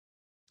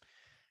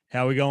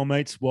How we going,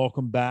 mates?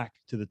 Welcome back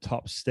to the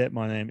Top Step.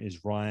 My name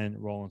is Ryan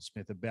Roland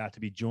Smith, about to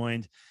be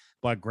joined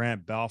by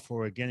Grant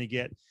Balfour. We're going to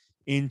get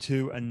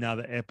into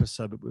another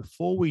episode, but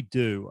before we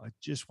do, I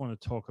just want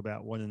to talk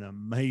about what an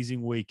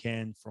amazing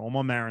weekend for all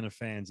my Mariner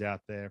fans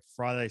out there.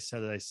 Friday,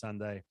 Saturday,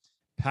 Sunday,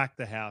 packed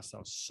the house. I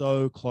was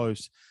so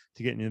close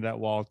to getting into that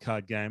wild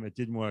card game. It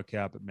didn't work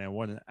out, but man,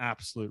 what an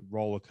absolute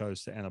roller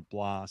coaster and a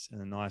blast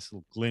and a nice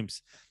little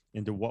glimpse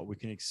into what we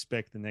can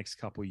expect the next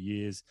couple of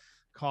years.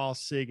 Kyle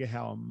Seager,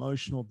 how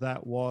emotional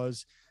that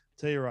was. I'll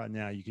tell you right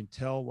now, you can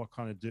tell what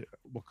kind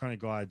of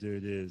guy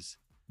dude is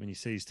when you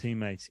see his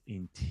teammates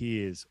in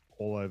tears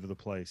all over the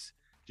place.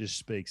 Just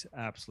speaks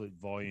absolute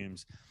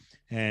volumes.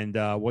 And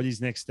what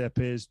his next step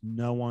is,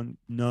 no one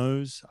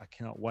knows. I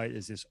cannot wait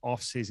as this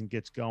offseason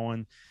gets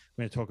going.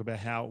 We're going to talk about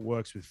how it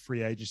works with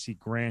free agency.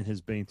 Grant has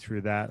been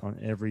through that on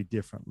every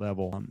different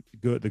level,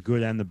 the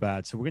good and the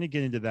bad. So we're going to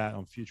get into that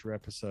on future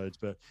episodes,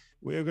 but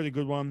we've got a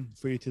good one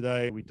for you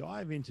today. We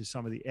dive into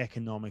some of the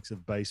economics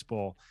of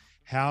baseball,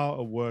 how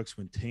it works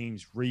when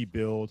teams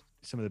rebuild,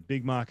 some of the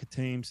big market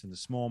teams and the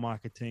small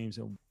market teams,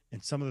 and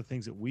some of the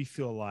things that we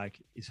feel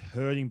like is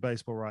hurting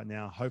baseball right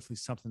now. Hopefully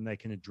something they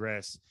can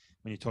address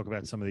when you talk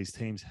about some of these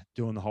teams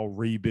doing the whole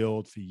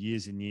rebuild for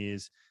years and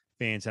years.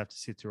 Fans have to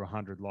sit through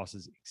 100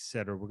 losses,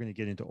 etc. We're going to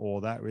get into all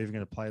that. We're even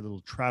going to play a little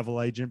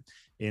travel agent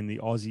in the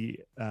Aussie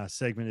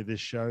segment of this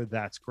show.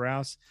 That's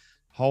Grouse.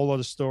 Whole lot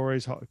of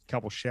stories, a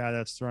couple shout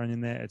outs thrown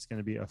in there. It's going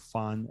to be a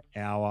fun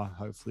hour,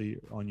 hopefully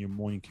on your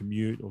morning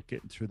commute or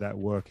getting through that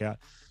workout.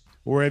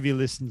 Wherever you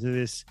listen to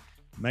this,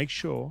 make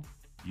sure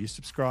you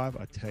subscribe.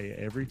 I tell you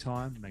every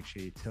time. Make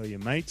sure you tell your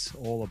mates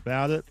all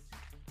about it.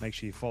 Make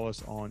sure you follow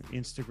us on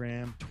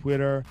Instagram,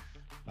 Twitter.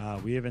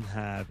 We even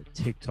have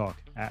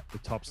TikTok at the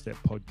Top Step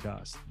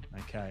Podcast.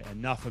 Okay,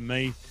 enough of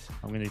me.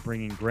 I'm going to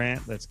bring in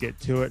Grant. Let's get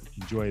to it.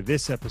 Enjoy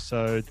this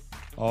episode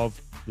of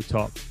the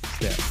Top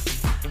Step.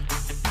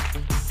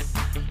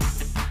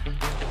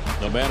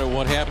 No matter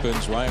what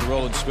happens, Ryan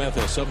Roland Smith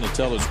has something to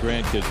tell his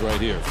grandkids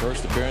right here.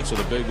 First appearance of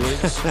the big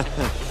leagues.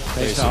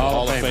 Face a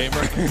Hall of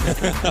Famer.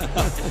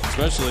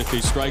 Especially if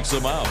he strikes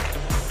them out.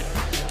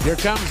 Here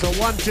comes the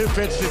 1-2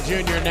 pitch to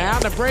Junior now.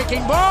 The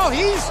breaking ball.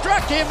 He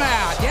struck him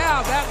out.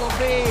 Yeah, that will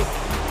be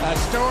a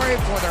story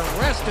for the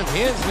rest of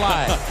his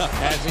life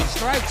as he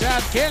strikes out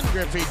Ken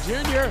Griffey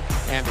Jr.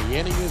 and the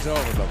inning is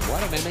over. But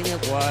what an inning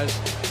it was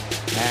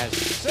as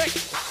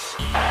 6.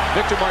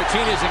 Victor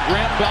Martinez and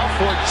Grant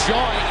Balfour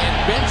jawing and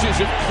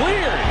benches have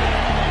cleared.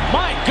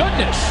 My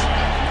goodness.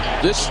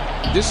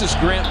 This is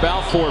Grant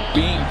Balfour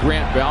being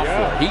Grant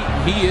Balfour. Yeah.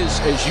 He is,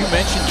 as you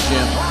mentioned,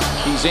 Jim,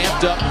 he's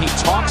amped up. He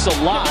talks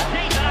a lot.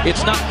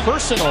 It's not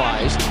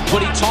personalized, but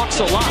he talks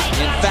a lot.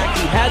 In fact,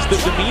 he has the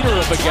demeanor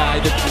of a guy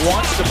that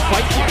wants to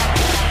fight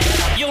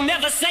you. You'll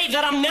never say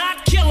that I'm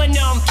not killing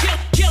them.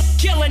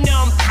 Killing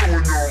them.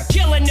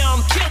 Killing them.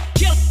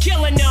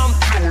 Killing them.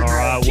 All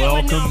right,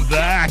 welcome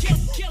back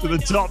to the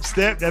Top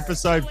Step,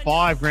 episode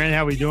 5. Grant,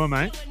 how we doing,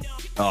 mate?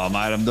 Oh,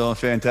 mate, I'm doing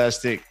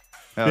fantastic.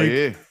 How are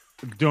you?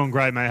 Doing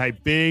great, mate. Hey,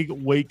 big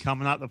week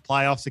coming up. The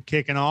playoffs are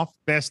kicking off.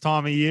 Best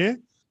time of year.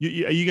 Are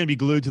you going to be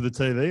glued to the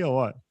TV or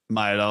what?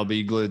 Mate, I'll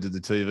be glued to the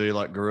TV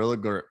like Gorilla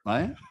Grip,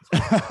 mate.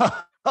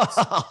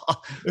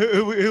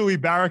 who are we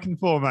barracking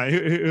for, mate?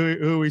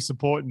 Who are we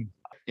supporting?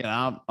 You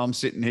know, I'm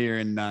sitting here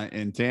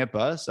in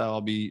Tampa, so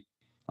I'll be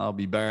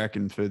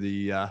barracking for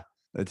the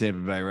Tampa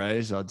Bay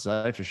Rays, I'd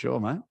say, for sure,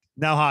 mate.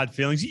 No hard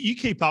feelings. You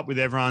keep up with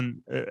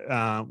everyone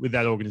with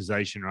that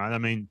organization, right? I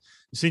mean,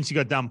 since you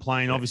got done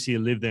playing, obviously you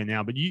live there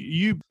now, but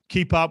you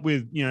keep up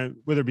with, you know,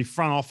 whether it be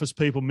front office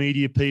people,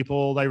 media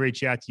people, they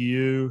reach out to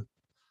you.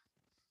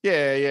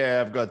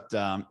 Yeah. I've got,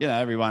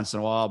 every once in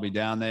a while I'll be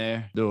down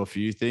there, do a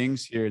few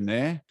things here and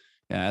there.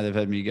 They've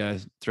had me go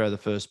throw the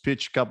first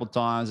pitch a couple of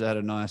times. They had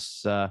a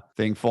nice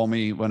thing for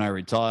me when I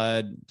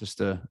retired, just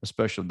a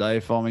special day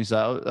for me.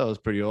 So that was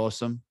pretty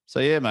awesome. So,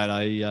 yeah, mate,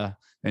 I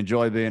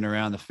enjoy being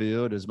around the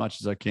field as much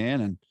as I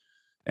can, and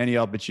any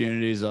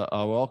opportunities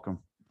are welcome.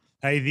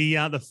 Hey,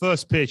 the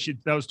first pitch,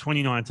 that was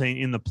 2019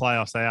 in the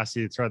playoffs. They asked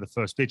you to throw the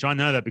first pitch. I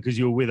know that because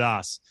you were with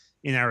us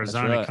in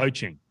Arizona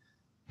coaching.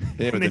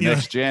 Yeah, with the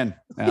next gen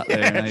out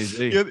there in AZ.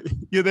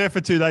 You're there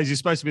for 2 days. You're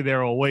supposed to be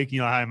there all week. And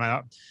you're like,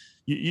 hey,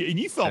 mate, and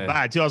you felt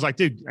bad too. I was like,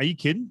 dude, are you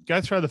kidding? Go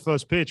throw the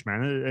first pitch,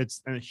 man.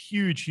 It's a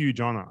huge, huge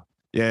honor.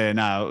 Yeah,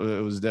 no,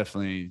 it was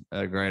definitely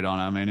a great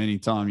honor. I mean,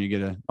 anytime you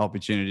get an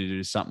opportunity to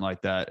do something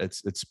like that,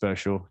 it's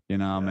special. You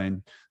know, I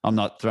mean, I'm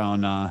not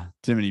throwing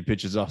too many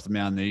pitches off the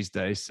mound these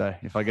days. So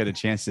if I get a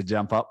chance to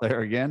jump up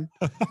there again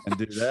and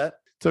do that,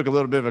 took a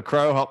little bit of a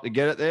crow hop to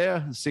get it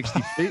there,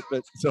 60 feet,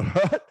 but it's all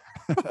right.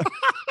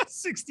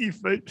 60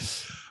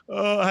 feet.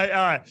 Hey,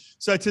 all right.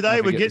 So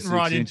today we're getting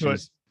right into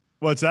it.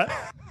 What's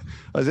that?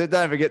 I said,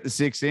 don't forget the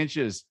 6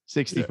 inches,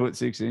 60 foot,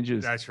 6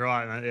 inches. That's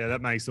right. Yeah,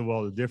 that makes a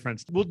world of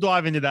difference. We'll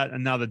dive into that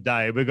another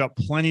day. We've got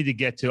plenty to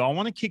get to. I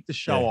want to kick the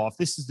show off.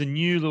 This is the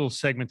new little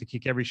segment to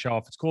kick every show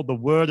off. It's called the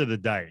Word of the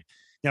Day.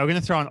 Now, we're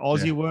going to throw an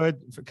Aussie word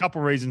for a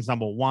couple of reasons.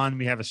 Number one,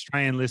 we have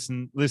Australian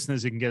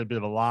listeners who can get a bit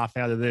of a laugh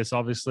out of this,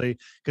 obviously,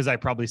 because they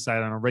probably say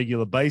it on a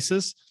regular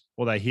basis,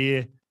 or they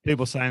hear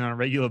people saying on a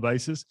regular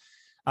basis.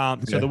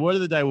 So the word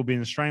of the day will be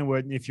an Australian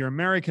word. And if you're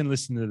American,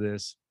 listen to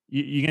this,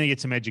 you're going to get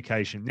some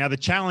education. Now, the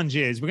challenge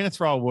is we're going to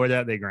throw a word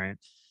out there, Grant,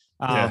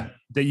 that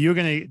you're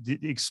going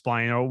to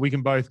explain, or we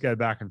can both go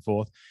back and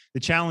forth. The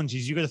challenge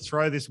is you've got to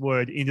throw this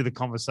word into the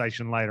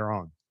conversation later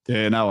on.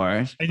 Yeah, no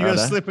worries. And you got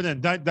to slip it in.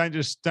 Don't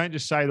just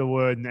say the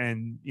word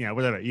and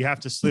whatever. You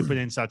have to slip it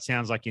in so it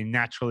sounds like you're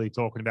naturally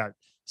talking about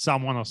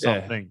someone or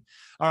something.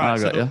 All right.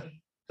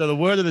 So the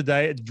word of the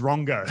day,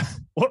 drongo.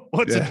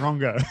 What's a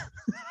drongo?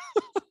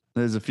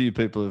 There's a few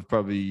people who've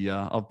probably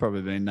I've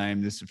probably been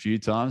named this a few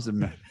times in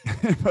my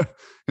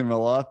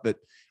life, but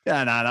no.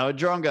 A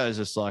drongo is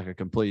just like a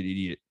complete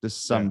idiot.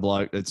 Just some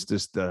bloke that's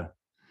just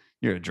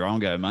you're a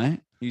drongo, mate.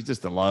 He's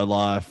just a low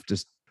life,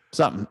 just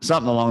something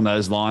along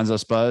those lines, I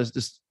suppose.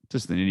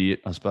 Just an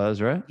idiot, I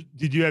suppose, right?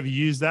 Did you ever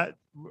use that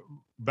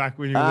back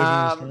when you were living in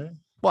Australia?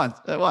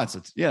 Once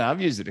it's I've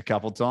used it a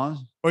couple of times.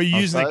 Or are you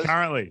using it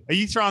currently? Are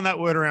you throwing that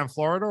word around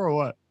Florida or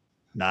what?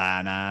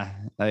 Nah.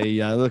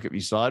 They look at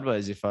me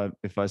sideways if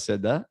I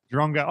said that.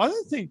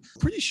 Drongo.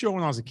 Pretty sure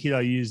when I was a kid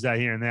I used that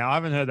here and there. I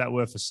haven't heard that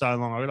word for so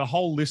long. I've got a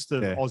whole list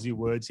of Aussie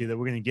words here that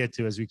we're going to get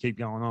to as we keep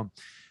going on.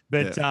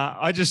 But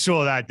I just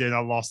saw that, dude. I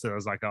lost it. I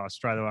was like,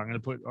 straight away, I'm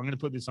going to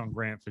put this on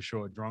Grant for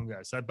sure,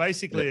 drongo. So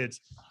basically, it's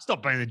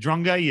stop being a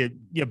drongo.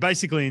 You're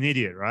basically an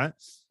idiot, right?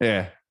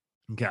 Yeah.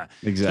 Okay.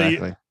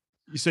 Exactly.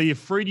 So you're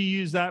free to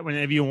use that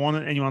whenever you want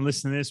it. Anyone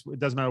listening to this, it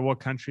doesn't matter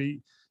what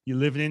country you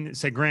live in.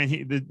 So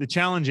Grant, the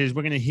challenge is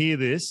we're going to hear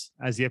this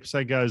as the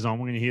episode goes on.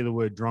 We're going to hear the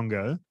word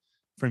drongo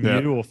from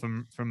you or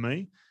from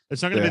me.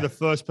 It's not going to be the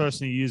first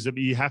person to use it,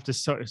 but you have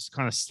to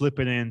kind of slip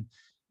it in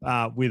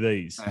with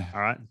ease.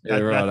 All right.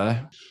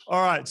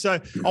 All right. So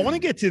I want to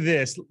get to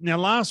this. Now,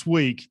 last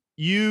week,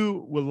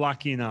 you were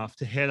lucky enough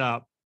to head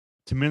up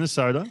to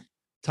Minnesota,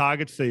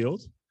 Target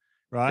Field,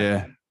 right?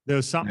 Yeah. There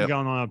was something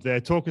going on up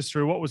there. Talk us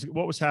through what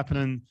was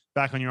happening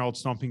back on your old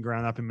stomping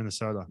ground up in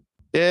Minnesota.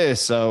 Yeah.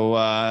 So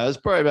it was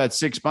probably about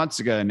 6 months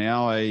ago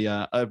now.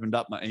 I opened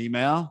up my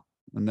email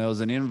and there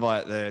was an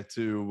invite there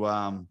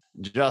to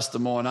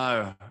Justin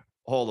Morneau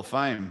Hall of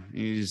Fame.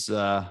 He's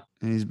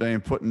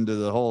been put into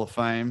the Hall of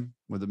Fame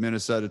with the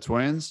Minnesota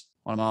Twins,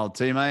 one of my old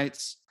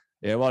teammates.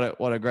 Yeah,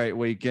 what a great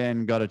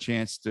weekend. Got a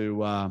chance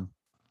to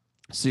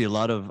see a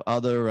lot of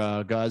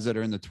other guys that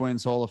are in the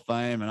Twins Hall of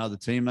Fame and other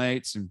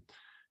teammates and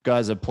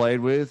guys I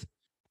played with.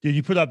 Dude,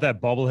 you put up that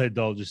bobblehead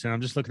doll just now.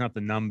 I'm just looking up the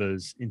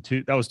numbers.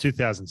 That was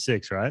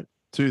 2006, right?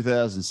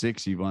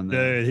 2006, he won that.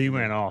 Dude, he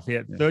went off. He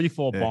had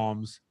 34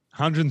 bombs,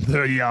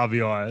 130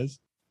 RBIs,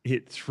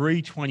 hit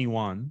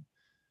 321.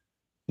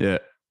 Yeah.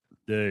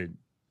 Dude,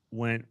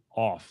 went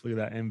off. Look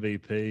at that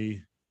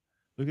MVP.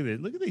 Look at this.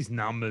 Look at these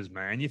numbers,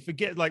 man. You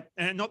forget,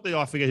 and not that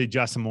I forget who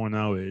Justin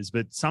Morneau is,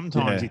 but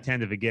sometimes you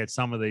tend to forget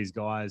some of these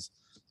guys,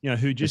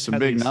 who just some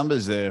big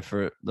numbers there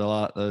for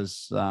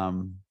those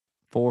 4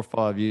 or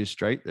 5 years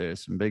straight there.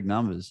 Some big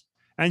numbers.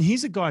 And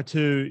he's a guy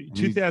too.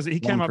 2000. He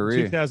came up in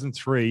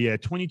 2003. Yeah,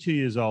 22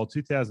 years old.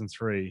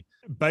 2003.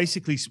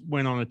 Basically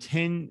went on a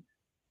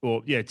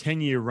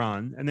 10-year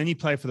run, and then he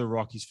played for the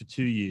Rockies for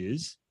 2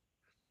 years.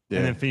 Yeah.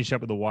 And then finish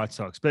up with the White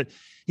Sox. But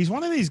he's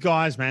one of these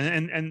guys,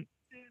 man. And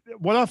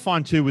what I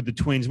find too with the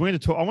Twins, I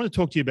want to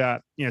talk to you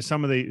about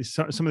some of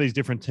these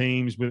different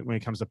teams when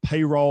it comes to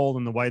payroll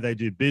and the way they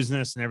do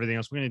business and everything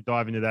else. We're going to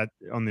dive into that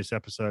on this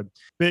episode.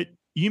 But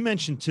you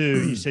mentioned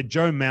too, you said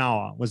Joe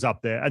Mauer was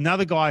up there,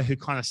 another guy who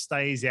kind of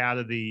stays out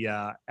of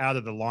the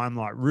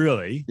limelight.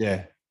 Really,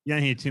 yeah. You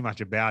don't hear too much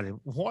about him.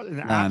 What an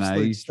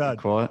absolute stud!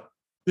 Quiet.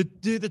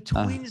 The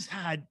Twins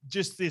had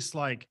just this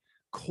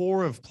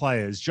core of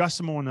players: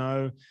 Justin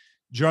Morneau,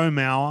 Joe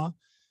Mauer,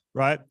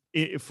 right?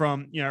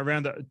 From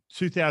around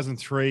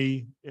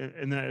 2003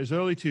 and those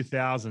early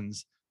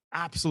 2000s,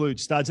 absolute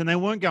studs, and they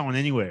weren't going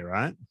anywhere,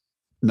 right?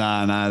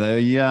 No.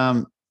 They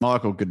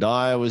Michael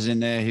Gadiah was in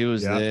there. He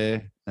was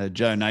there.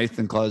 Joe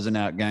Nathan closing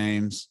out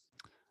games.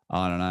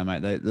 I don't know,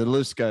 mate. The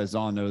list goes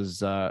on. There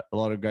was a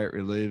lot of great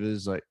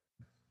relievers like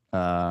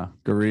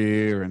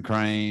Guerrier and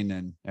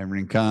Crane and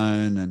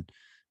Rincon and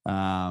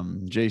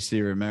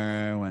GC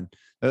Romero and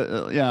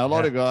a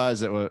lot of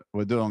guys that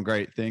were doing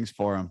great things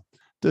for him.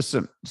 Just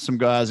some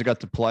guys I got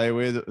to play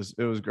with.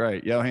 It was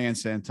great. Johan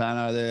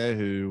Santana there,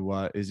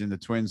 who is in the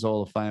Twins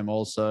Hall of Fame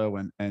also,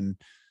 and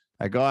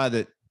a guy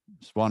that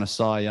won a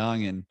Cy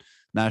Young in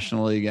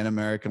National League and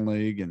American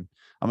League. And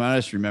I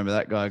just remember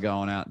that guy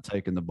going out and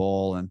taking the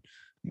ball. And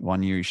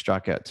one year he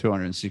struck out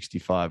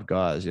 265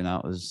 guys. It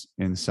was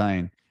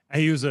insane.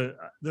 He was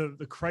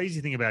the crazy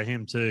thing about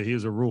him too. He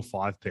was a Rule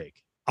 5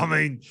 pick.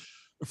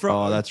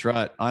 That's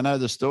right. I know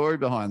the story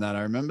behind that.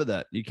 I remember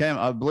that.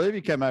 I believe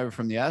he came over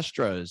from the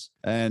Astros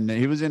and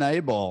he was in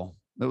A-ball.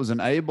 It was an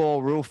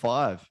A-ball Rule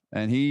 5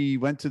 and he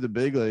went to the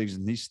big leagues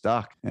and he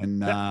stuck.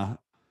 And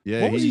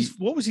what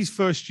was his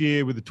first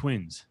year with the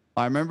Twins?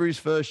 I remember his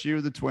first year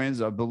with the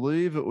Twins. I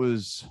believe it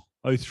was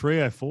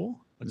 03, 04.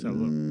 Let's have a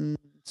look.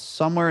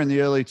 Somewhere in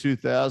the early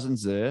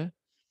 2000s there.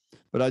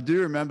 But I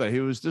do remember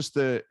he was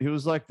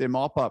like their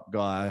mop-up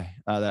guy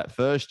that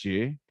first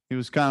year. He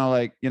was kind of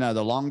like,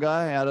 the long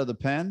guy out of the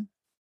pen.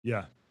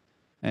 Yeah.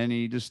 And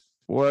he just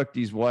worked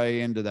his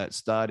way into that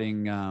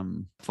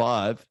starting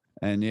five.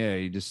 And yeah,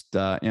 he just,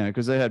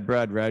 because they had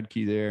Brad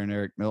Radke there and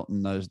Eric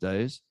Milton those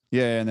days.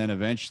 Yeah. And then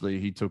eventually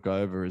he took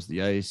over as the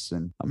ace.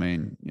 And I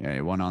mean, yeah,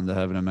 he went on to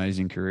have an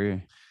amazing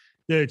career.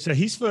 Dude, so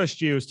his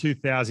first year was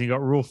 2000. He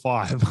got Rule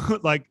 5.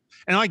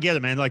 And I get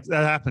it, man. Like,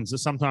 that happens.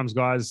 Sometimes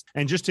guys,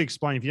 and just to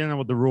explain, if you don't know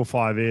what the Rule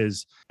 5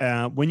 is,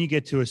 when you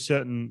get to a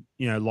certain,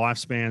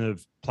 lifespan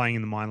of playing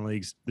in the minor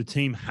leagues, the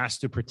team has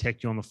to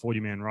protect you on the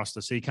 40-man roster.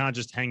 So you can't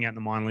just hang out in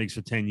the minor leagues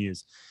for 10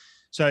 years.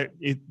 So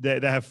they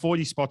have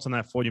 40 spots on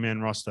that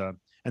 40-man roster,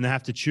 and they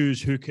have to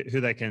choose who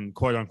they can,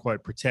 quote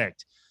unquote,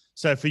 protect.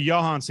 So for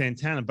Johan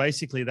Santana,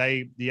 basically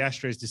the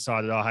Astros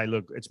decided, oh, hey,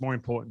 look, it's more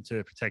important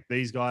to protect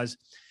these guys.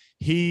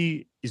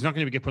 He is not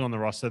going to get put on the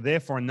roster.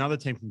 Therefore, another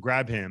team can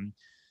grab him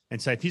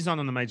and say, if he's not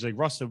on the major league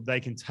roster,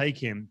 they can take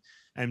him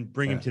and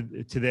bring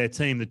him to their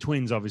team, the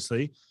Twins,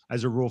 obviously,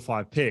 as a Rule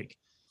 5 pick.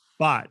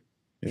 But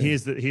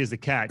here's the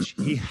catch.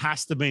 He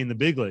has to be in the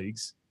big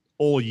leagues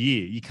all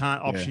year. You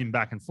can't option him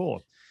back and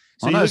forth.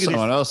 So I know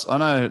someone else. I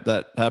know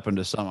that happened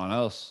to someone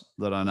else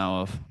that I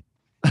know of.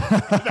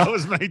 That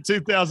was me,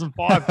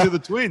 2005 to the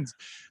Twins.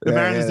 The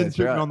Mariners didn't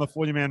put me on the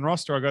 40-man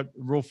roster. I got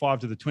Rule 5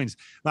 to the Twins.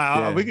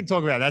 We can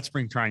talk about that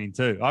spring training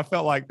too. I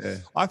felt like I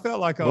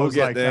was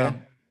like,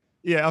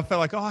 I felt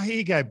like, oh, here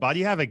you go,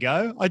 buddy, have a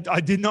go. I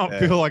did not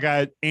feel like I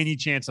had any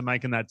chance of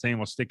making that team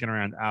or sticking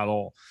around at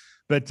all.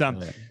 But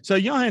so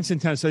Johan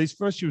Santana, so his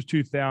first year was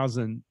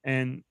 2000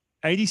 and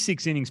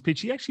 86 innings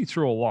pitched. He actually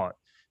threw a lot,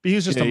 but he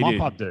was just a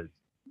mop-up dude.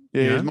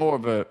 Yeah, he's more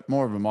of a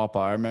mopper.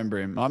 I remember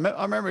him. I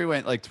remember he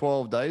went like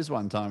 12 days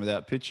one time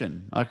without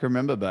pitching. I can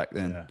remember back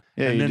then.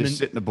 Yeah, you just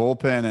sit in the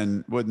bullpen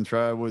and wouldn't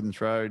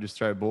throw, just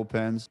throw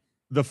bullpens.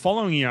 The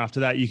following year after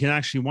that, you can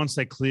actually, once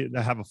they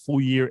have a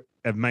full year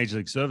of major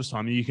league service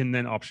time, you can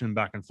then option them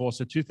back and forth.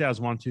 So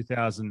 2001,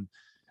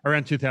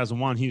 around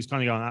 2001, he was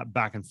kind of going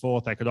back and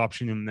forth. They could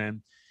option him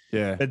then.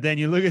 Yeah. But then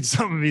you look at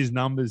some of his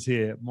numbers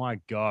here. My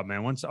God,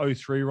 man. Once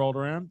 03 rolled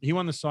around, he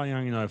won the Cy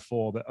Young in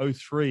 04, but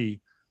 03,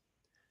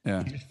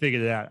 he just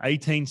figured it out.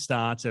 18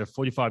 starts out of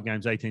 45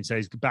 games, 18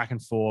 saves, back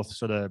and forth,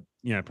 sort of,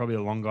 probably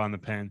a long guy in the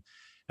pen.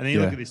 And then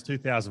you look at this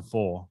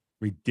 2004,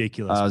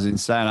 ridiculous. That was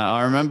insane.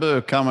 I remember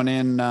coming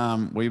in,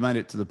 we made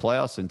it to the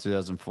playoffs in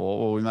 2004.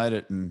 Well, we made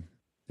it in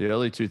the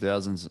early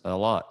 2000s a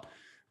lot.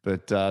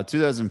 But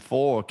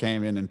 2004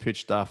 came in and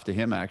pitched after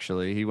him,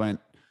 actually.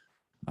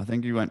 I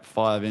think he went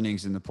 5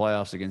 innings in the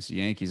playoffs against the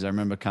Yankees. I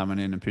remember coming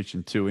in and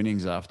pitching 2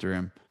 innings after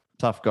him.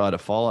 Tough guy to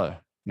follow.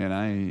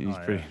 He's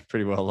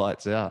pretty well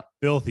lights out.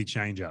 Filthy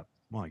changeup.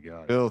 My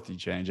God. Filthy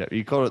changeup.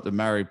 He called it the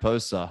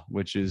Mariposa,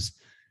 which is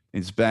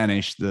in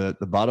Spanish, the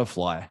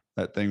butterfly.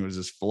 That thing was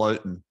just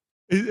floating.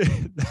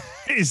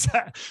 Is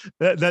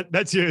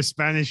that's your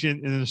Spanish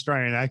in an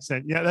Australian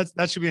accent? Yeah,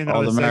 that should be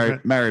another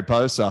segment.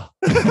 Mariposa.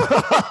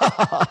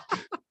 I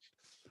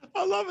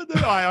love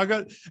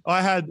it.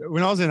 I had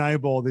when I was in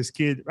A-ball, this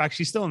kid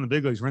actually still in the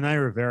big leagues. Rene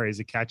Rivera is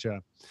a catcher.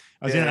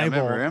 I was in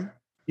A-ball.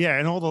 Yeah,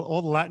 and all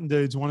the Latin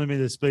dudes wanted me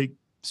to speak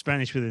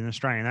Spanish with an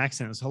Australian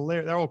accent. It was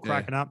hilarious. They're all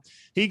cracking up.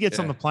 He gets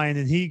on the plane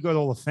and he got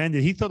all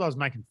offended. He thought I was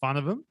making fun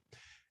of him.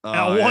 And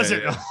I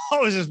wasn't. I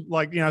was just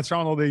like,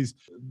 throwing all these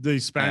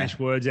Spanish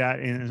words out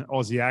in an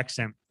Aussie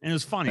accent. And it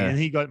was funny. And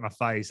he got in my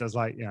face. I was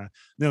like,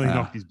 nearly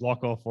knocked his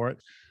block off for it.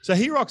 So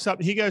he rocks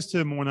up. He goes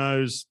to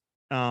Morneau's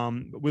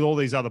with all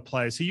these other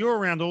players. So you're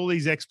around all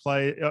these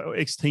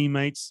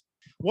ex-teammates.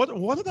 What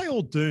do they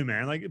all do,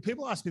 man? Like,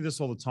 people ask me this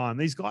all the time.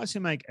 These guys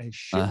who make a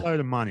shitload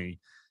of money,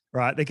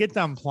 right? They get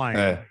done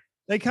playing.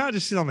 They can't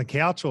just sit on the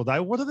couch all day.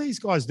 What are these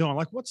guys doing?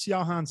 Like, what's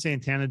Johan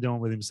Santana doing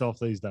with himself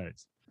these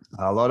days?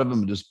 A lot of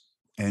them are just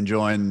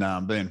enjoying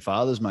being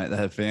fathers, mate. They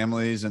have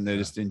families and they're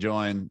just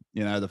enjoying,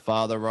 the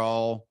father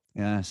role.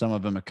 Some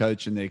of them are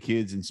coaching their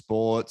kids in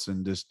sports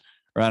and just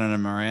running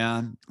them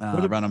around,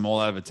 running them all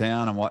over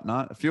town and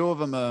whatnot. A few of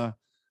them are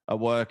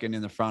working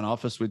in the front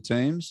office with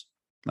teams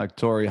like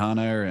Torrey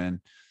Hunter and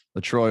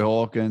LaTroy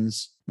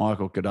Hawkins,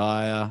 Michael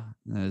Kadaya.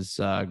 There's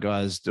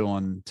guys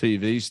doing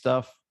TV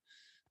stuff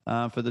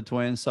for the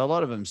Twins. So a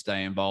lot of them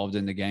stay involved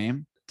in the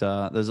game.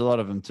 There's a lot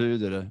of them too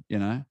that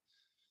are,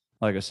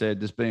 like I said,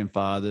 just being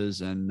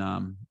fathers and,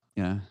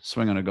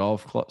 swinging a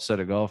set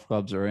of golf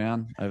clubs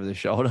around over their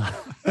shoulder.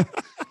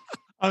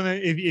 I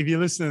mean, if you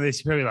listen to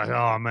this, you're probably like,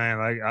 oh man,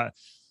 like,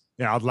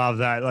 I'd love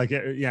that. Like,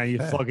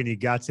 you're flogging your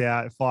guts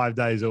out 5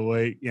 days a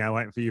week,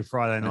 waiting for your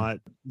Friday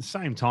night. At the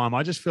same time,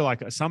 I just feel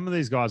like some of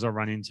these guys I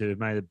run into have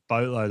made a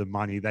boatload of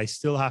money. They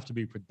still have to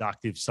be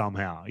productive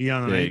somehow. You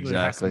know what I mean?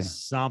 Exactly.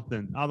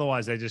 Something.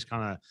 Otherwise, they just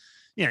kind of,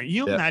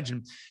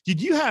 imagine.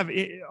 Did you have,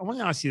 I want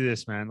to ask you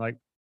this, man, like,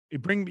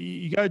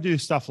 you go do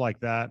stuff like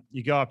that.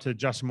 You go up to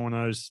Justin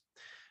Morneau's,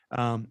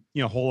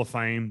 Hall of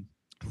Fame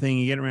thing.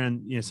 You get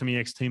around, some of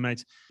your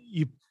ex-teammates.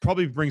 You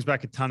probably brings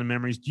back a ton of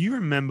memories. Do you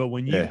remember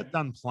when you got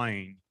done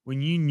playing,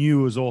 when you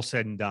knew it was all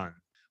said and done?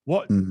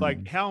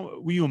 Like,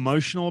 how were you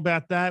emotional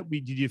about that?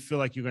 Did you feel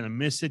like you're going to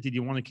miss it? Did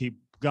you want to keep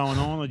going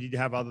on, or did you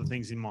have other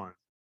things in mind?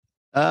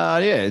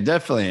 Yeah,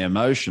 definitely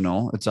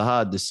emotional. It's a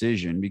hard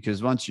decision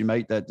because once you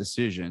make that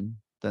decision,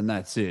 then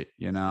that's it.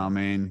 I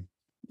mean,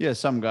 yeah,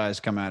 some guys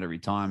come out of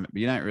retirement, but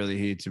you don't really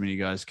hear too many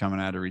guys coming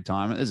out of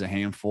retirement. There's a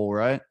handful,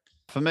 right?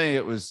 For me,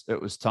 it was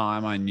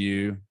time. I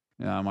knew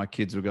my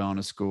kids were going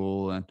to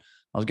school, and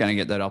I was going to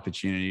get that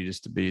opportunity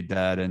just to be a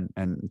dad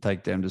and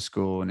take them to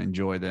school and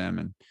enjoy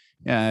them.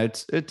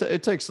 And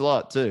it takes a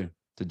lot too,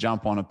 to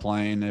jump on a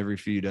plane every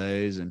few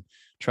days and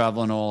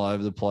traveling all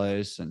over the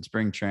place and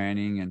spring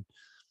training. And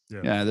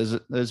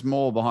there's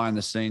more behind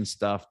the scenes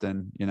stuff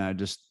than,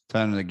 just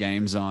turning the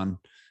games on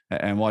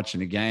and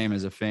watching a game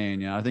as a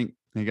fan. I think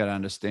you got to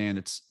understand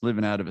it's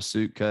living out of a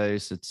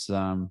suitcase. It's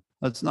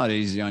not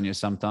easy on you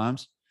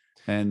sometimes.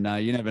 And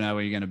you never know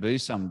where you're going to be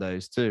some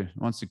days too.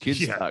 Once the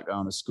kids start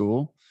going to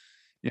school,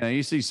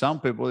 you see some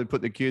people, they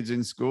put the kids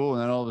in school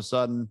and then all of a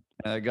sudden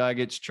a guy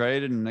gets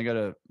traded and they got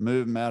to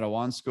move them out of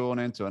one school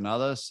and into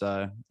another.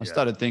 So I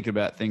started thinking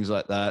about things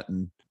like that,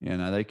 and,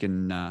 they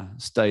can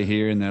stay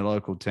here in their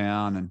local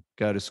town and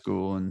go to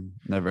school and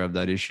never have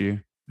that issue.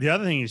 The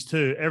other thing is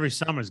too, every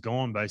summer's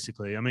gone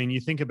basically. I mean, you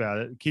think about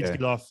it, kids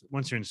get off,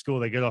 once you're in school,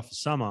 they get off for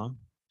summer,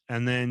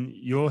 and then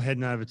you're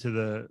heading over to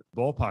the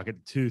ballpark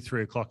at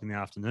 2-3 o'clock in the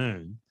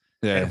afternoon.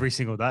 Yeah. Every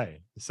single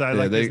day. So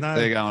they're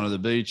going to the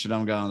beach and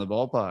I'm going to the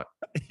ballpark.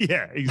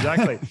 Yeah,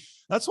 exactly.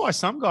 That's why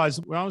some guys,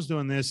 when I was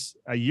doing this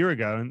a year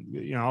ago,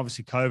 and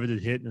obviously COVID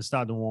had hit and it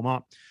started to warm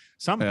up.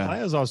 Some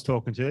players I was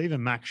talking to,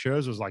 even Max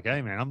Scherzer was like,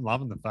 "Hey man, I'm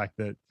loving the fact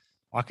that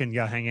I can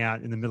go hang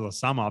out in the middle of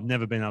summer. I've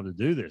never been able to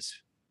do this,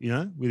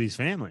 with his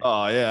family."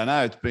 Oh yeah, I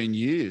know, it's been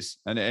years,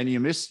 and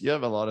you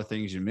have a lot of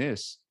things you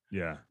miss.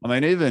 Yeah, I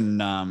mean,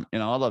 even I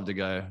love to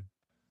go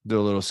do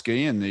a little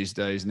skiing these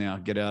days now.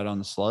 Get out on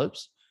the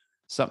slopes.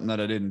 Something that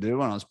I didn't do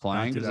when I was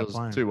playing because I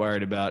was too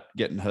worried about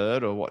getting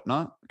hurt or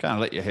whatnot. Kind of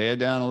let your hair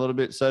down a little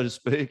bit, so to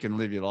speak, and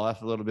live your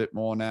life a little bit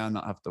more now and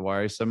not have to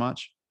worry so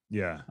much.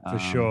 Yeah, for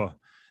sure.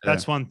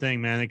 That's one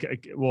thing, man.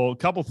 Well, a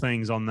couple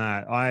things on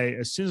that.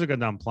 As soon as I got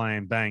done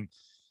playing, bang,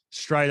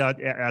 straight out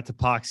to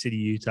Park City,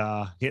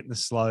 Utah, hitting the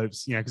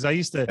slopes. Because I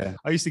used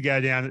to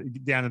go down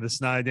to the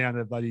snow, down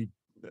to bloody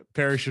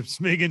Parish of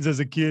Smiggins as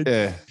a kid.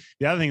 Yeah.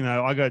 The other thing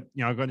though, I got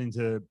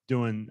into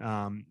doing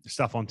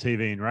stuff on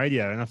TV and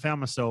radio, and I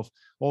found myself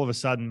all of a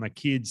sudden my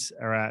kids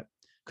are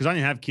because I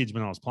didn't have kids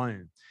when I was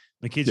playing.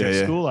 My kids are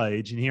at school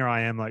age, and here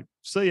I am like,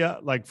 see ya.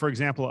 Like, for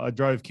example, I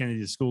drove Kennedy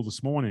to school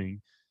this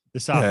morning.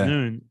 This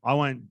afternoon, I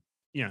won't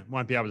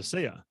be able to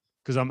see her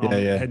because I'm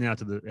heading out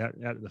to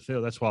the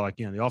field. That's why,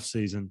 the off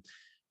season,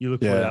 you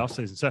look for the off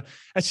season. So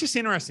it's just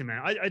interesting,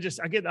 man. I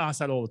get asked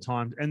that all the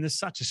time, and there's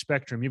such a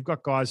spectrum. You've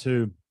got guys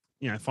who,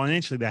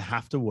 financially they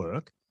have to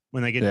work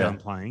when they get done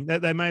playing.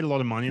 They made a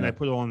lot of money and they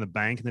put it all in the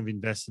bank and they've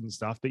invested and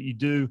stuff. But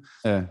you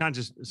can't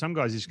some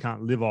guys just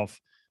can't live off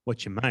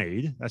what you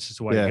made. That's just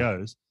the way it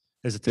goes.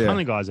 There's a ton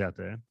of guys out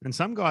there, and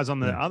some guys on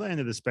the other end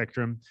of the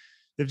spectrum,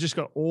 they've just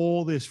got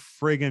all this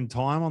friggin'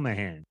 time on their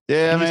hand.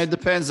 Yeah, it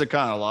depends the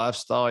kind of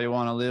lifestyle you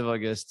want to live, I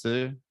guess,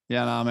 too.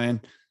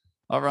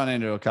 I've run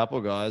into a couple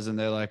of guys and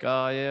they're like,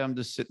 "Oh yeah, I'm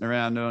just sitting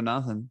around doing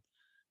nothing."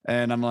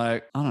 And I'm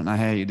like, I don't know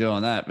how you're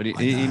doing that, but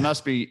he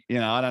must be,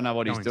 I don't know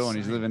what he's doing.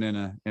 He's living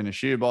in a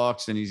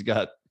shoebox and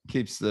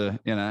keeps the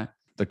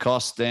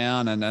costs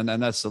down,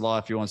 and that's the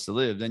life he wants to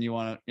live. Then you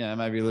want to,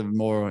 maybe live a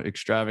more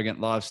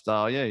extravagant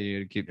lifestyle. Yeah,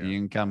 you keep the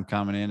income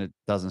coming in. It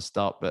doesn't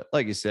stop. But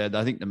like you said,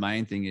 I think the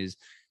main thing is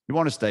you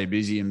want to stay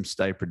busy and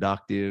stay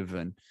productive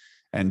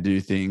and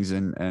do things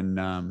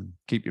and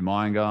keep your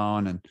mind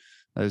going. And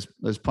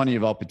there's plenty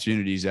of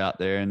opportunities out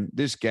there. And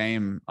this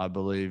game, I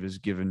believe, has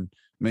given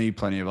me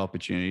plenty of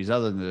opportunities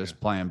other than just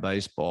playing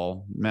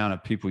baseball. The amount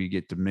of people you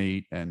get to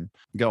meet and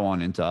go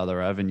on into other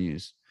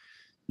avenues.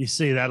 You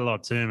see that a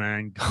lot too,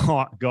 man.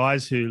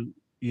 Guys who,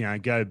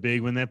 go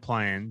big when they're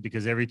playing,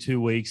 because every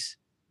 2 weeks,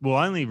 I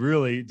don't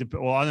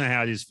know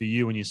how it is for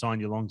you when you sign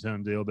your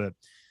long-term deal, but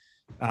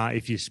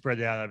if you spread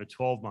it out over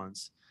 12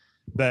 months.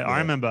 But I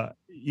remember,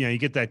 you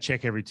get that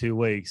check every 2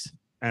 weeks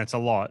and it's a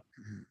lot.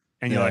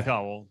 And you're like,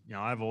 oh,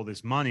 well, I have all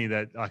this money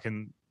that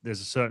there's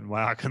a certain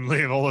way I can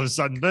live. All of a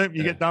sudden, boom,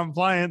 you get done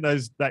playing,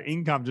 that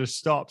income just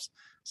stops.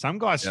 Some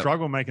guys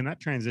struggle making that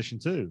transition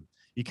too.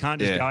 You can't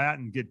just go out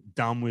and get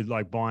dumb with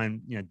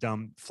buying,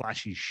 dumb,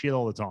 flashy shit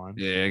all the time.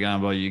 Yeah, going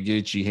to buy your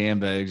Gucci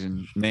handbags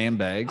and man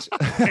bags.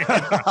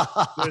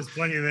 There's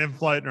plenty of them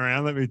floating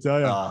around, let me tell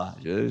you. Oh,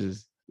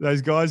 Jesus.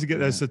 Those guys who get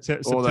those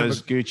all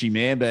those Gucci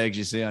man bags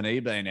you see on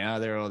eBay now,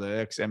 they're all the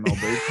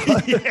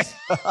ex-MLB players.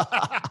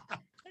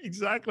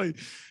 Exactly.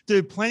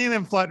 Dude, plenty of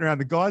them floating around.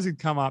 The guys who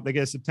come up, they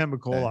get a September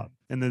call-up,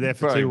 and they're there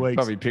for 2 weeks.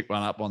 Probably pick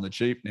one up on the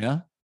cheap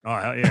now.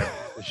 Oh, yeah,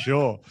 for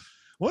sure.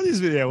 What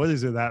is with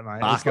that,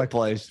 mate?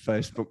 Marketplace,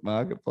 Facebook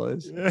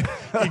Marketplace. Yeah.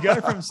 You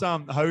go from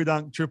some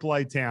hodunk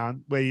AAA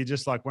town where you're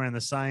just wearing the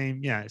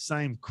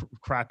same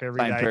crap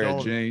every day. Same pair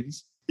of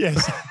jeans.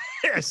 Yes.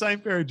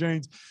 Same pair of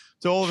jeans.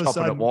 To all of a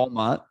sudden at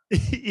Walmart.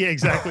 Yeah,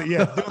 exactly.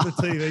 Yeah, doing the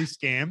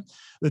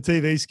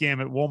TV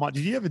scam at Walmart.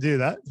 Did you ever do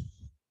that?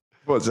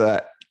 What's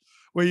that?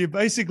 Where you go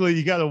to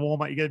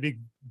Walmart, you get a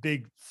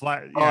big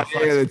flat.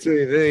 The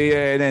TV,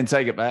 and then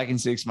take it back in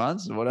 6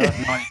 months or whatever.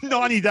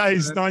 90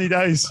 days.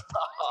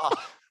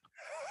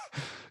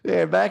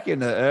 Yeah, back in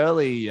the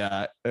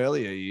earlier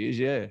years,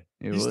 yeah.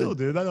 You still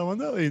do that, I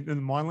wonder, in the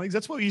minor leagues.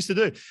 That's what we used to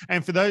do.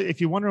 And for those,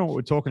 if you're wondering what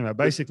we're talking about,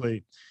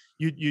 basically,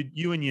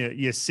 you and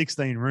your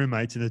 16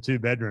 roommates in a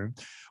 2-bedroom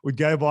would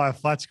go buy a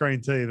flat screen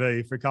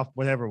TV for a couple,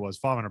 whatever it was,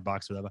 $500,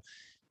 whatever.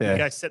 Yeah. You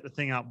go set the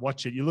thing up,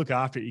 watch it. You look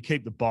after it. You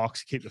keep the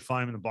box, you keep the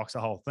foam in the box, the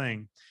whole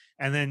thing.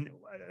 And then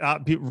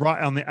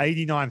right on the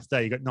 89th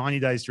day, you got 90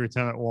 days to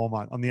return at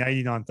Walmart. On the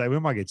 89th day, we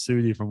might get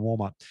sued here from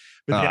Walmart.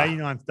 But the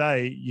 89th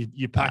day,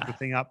 you pack the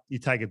thing up, you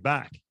take it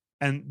back.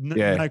 And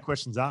no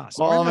questions asked.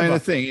 Well, I mean, the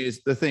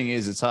thing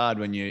is, it's hard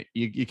when you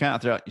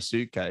can't throw out your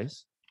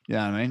suitcase. You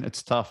know what I mean?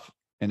 It's tough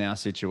in our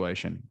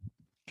situation,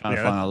 trying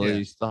to find a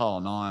lease, the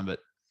whole nine. But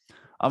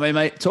I mean,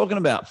 mate, talking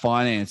about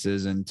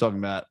finances and talking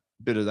about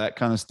a bit of that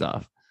kind of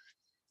stuff,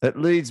 that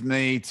leads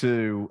me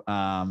to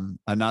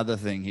another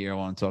thing here I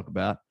want to talk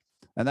about,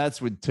 and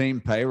that's with team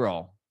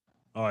payroll.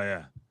 Oh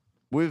yeah,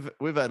 we've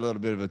had a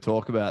little bit of a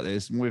talk about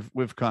this, and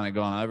we've kind of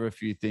gone over a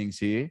few things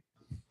here,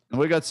 and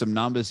we got some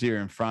numbers here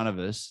in front of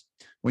us.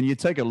 When you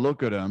take a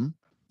look at them,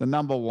 the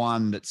number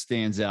one that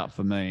stands out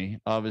for me,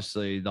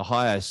 obviously the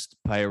highest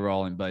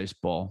payroll in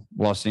baseball,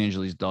 Los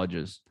Angeles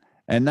Dodgers.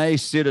 And they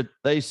sit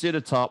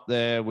atop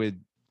there with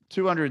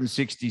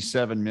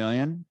 267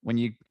 million. When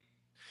you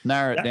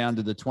narrow it down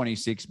to the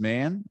 26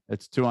 man,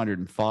 it's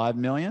 205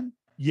 million.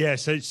 Yeah.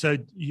 So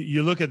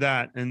you look at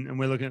that, and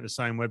we're looking at the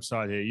same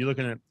website here. You're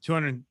looking at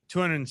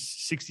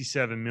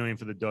 267 million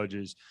for the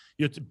Dodgers.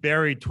 You're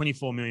buried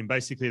 24 million.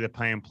 Basically, they're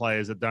paying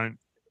players that don't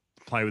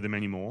play with them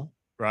anymore.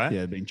 Right.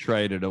 Yeah, being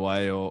traded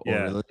away or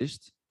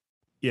released.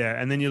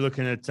 Yeah, and then you're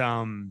looking at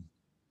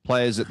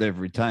players that they've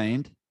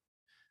retained.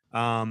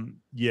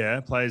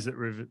 Players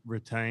that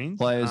retained.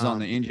 Players on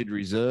the injured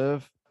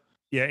reserve.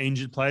 Yeah,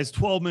 injured players.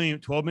 $12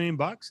 million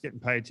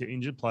getting paid to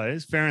injured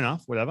players. Fair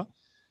enough, whatever.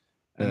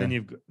 And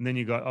then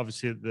you've got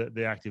obviously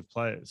the active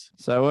players.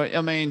 So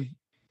I mean,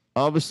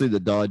 obviously the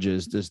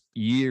Dodgers, just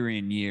year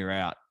in, year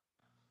out,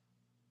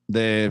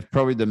 they're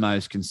probably the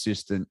most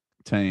consistent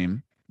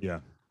team. Yeah,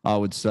 I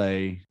would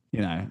say. You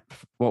know,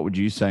 what would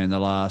you say in the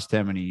last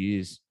how many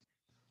years?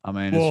 I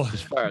mean,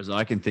 as far as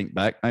I can think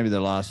back, maybe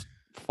the last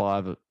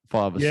five or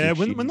 6 years. Yeah,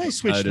 when they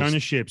switched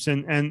ownerships,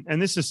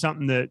 and this is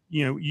something that,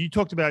 you know, you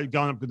talked about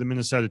going up with the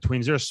Minnesota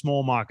Twins. They're a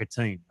small market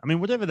team. I mean,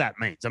 whatever that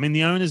means. I mean,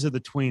 the owners of the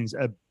Twins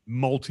are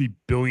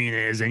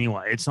multi-billionaires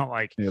anyway. It's not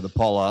like the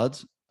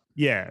Pollards.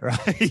 Yeah,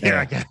 right.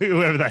 Yeah, okay.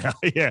 Whoever they are.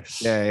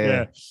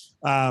 Yeah.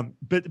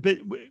 But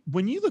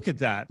when you look at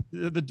that,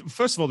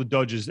 first of all, the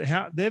Dodgers,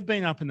 they've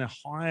been up in the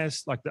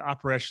highest, like the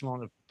upper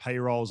echelon of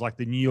payrolls, like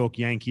the New York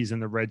Yankees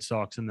and the Red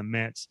Sox and the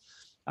Mets.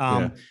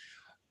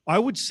 I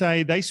would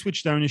say they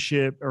switched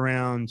ownership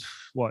around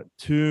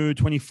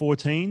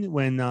 2014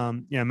 when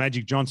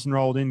Magic Johnson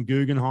rolled in,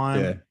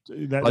 Guggenheim.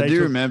 Yeah. I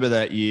do remember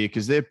that year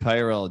because their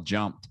payroll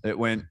jumped. It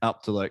went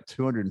up to like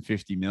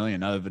 250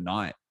 million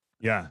overnight.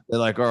 Yeah, they're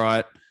like, all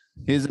right,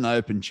 here's an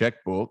open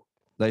checkbook.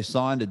 They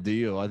signed a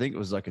deal. I think it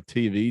was like a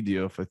TV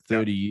deal for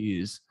 30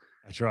 years.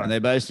 That's right. And they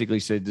basically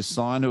said, just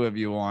sign whoever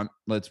you want.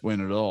 Let's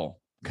win it all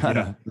kind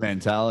of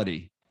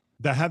mentality.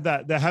 They have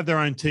that. They have their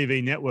own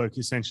TV network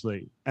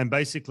essentially. And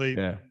basically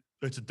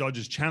it's a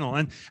Dodgers channel.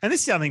 And this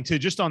is the other thing too,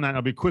 just on that, and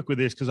I'll be quick with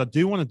this because I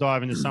do want to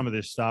dive into some of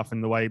this stuff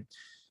and the way,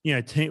 you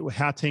know,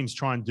 how teams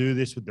try and do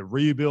this with the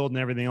rebuild and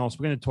everything else.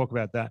 We're going to talk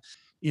about that.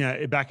 You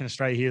know, back in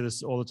Australia, hear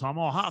this all the time.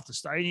 Oh, half the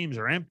stadiums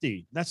are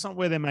empty. That's not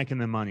where they're making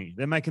their money.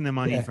 They're making their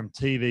money from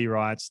TV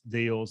rights,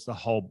 deals, the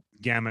whole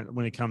gamut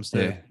when it comes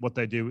to what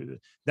they do.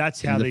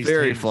 That's how the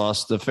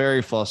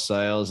fairy floss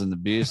sales and the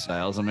beer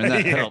sales. I mean,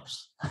 that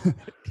helps.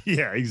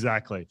 Yeah,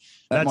 exactly.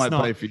 That might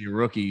pay for your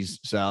rookie's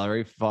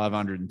salary,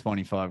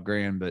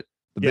 $525,000, but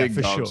the big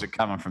dogs are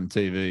coming from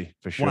TV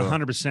for sure.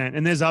 100%.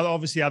 And there's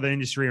obviously other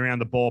industry around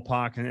the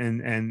ballpark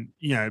and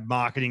you know,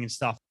 marketing and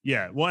stuff.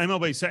 Yeah. Well,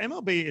 MLB. So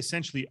MLB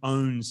essentially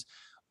owns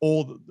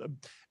all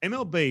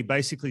MLB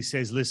basically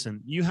says,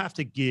 listen, you have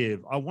to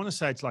give, I want to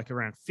say it's like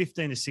around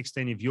 15 to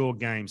 16 of your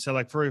games. So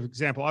like, for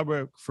example, I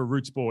work for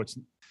Root Sports.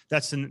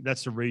 That's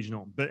the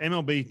regional, but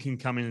MLB can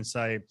come in and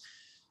say,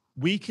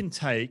 we can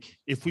take,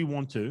 if we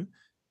want to,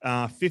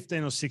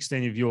 15 or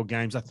 16 of your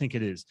games. I think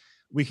it is.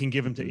 We can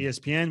give them to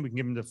ESPN. We can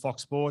give them to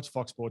Fox Sports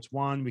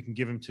 1. We can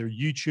give them to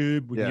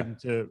YouTube. We can give them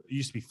to, it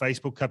used to be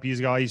Facebook a couple of years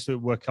ago. I used to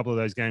work a couple of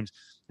those games,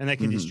 and they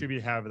can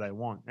distribute however they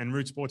want. And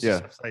Root Sports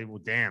say,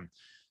 well, damn,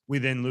 we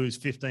then lose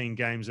 15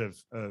 games of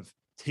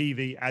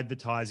TV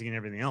advertising and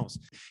everything else.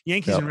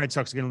 Yankees and Red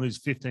Sox are going to lose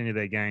 15 of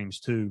their games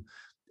to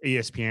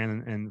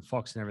ESPN and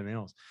Fox and everything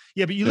else.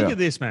 Yeah, but you look at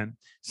this, man.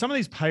 Some of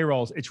these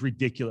payrolls, it's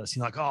ridiculous.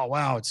 You're like, oh,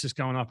 wow, it's just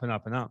going up and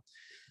up and up.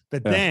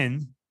 But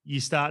then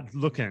you start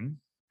looking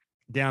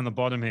down the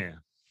bottom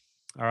here.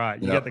 All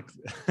right. You got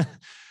the,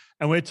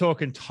 and we're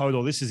talking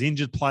total. This is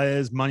injured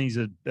players, money's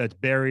that's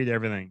buried,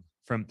 everything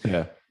from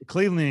the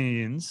Cleveland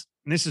Indians.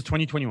 And this is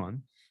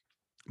 2021.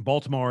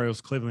 Baltimore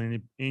Orioles,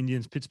 Cleveland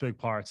Indians, Pittsburgh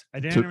Pirates.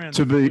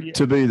 To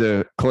be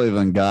the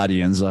Cleveland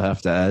Guardians, I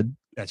have to add.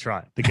 That's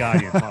right. The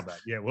Guardians. My bad.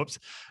 Yeah. Whoops.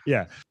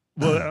 Yeah.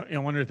 Well, I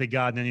wonder if they're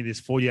guarding any of this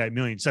 48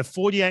 million. So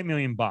 $48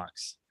 million.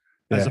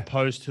 as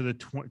opposed to the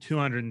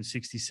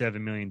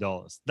 $267 million.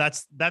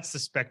 That's the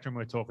spectrum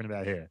we're talking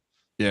about here.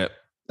 Yeah,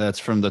 that's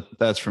from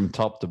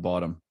top to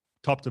bottom.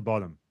 Top to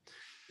bottom.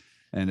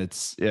 And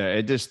it's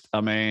it just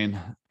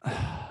you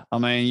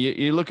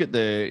look at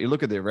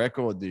their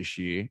record this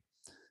year,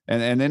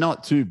 and they're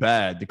not too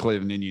bad, the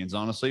Cleveland Indians,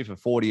 honestly, for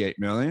 $48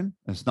 million.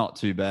 It's not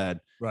too bad.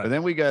 Right. But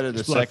then we go to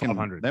the second,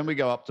 500. then we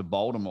go up to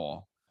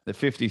Baltimore. They're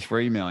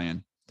 $53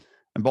 million.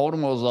 And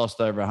Baltimore's lost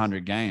over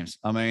 100 games.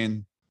 I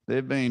mean,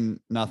 they've been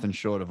nothing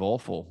short of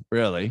awful,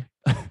 really.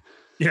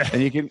 Yeah.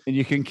 And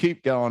you can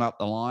keep going up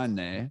the line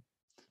there.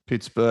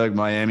 Pittsburgh,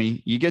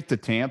 Miami, you get to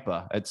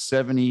Tampa at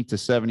 70 to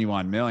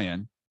 71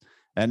 million.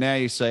 And now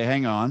you say,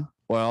 hang on,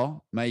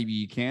 well, maybe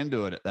you can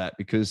do it at that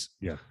because,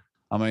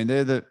 I mean,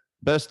 they're the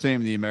best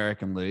team in the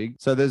American League.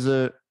 So there's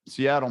a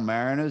Seattle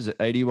Mariners at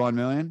 81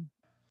 million.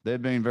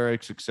 They've been very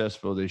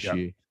successful this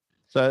year.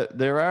 So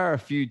there are a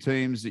few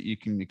teams that you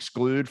can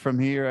exclude from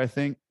here, I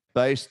think,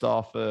 based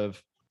off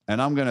of,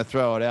 and I'm going to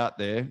throw it out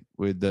there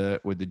with the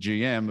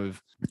GM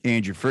of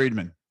Andrew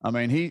Friedman. I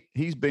mean,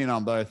 he's been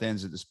on both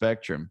ends of the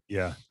spectrum.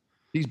 Yeah.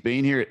 He's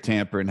been here at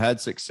Tampa and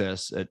had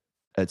success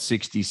at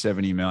 60,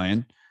 70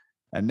 million.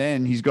 And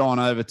then he's gone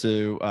over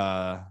to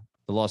the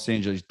Los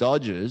Angeles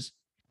Dodgers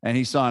and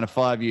he signed a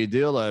 5-year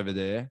deal over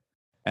there.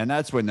 And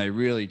that's when they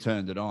really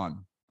turned it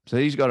on. So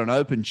he's got an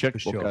open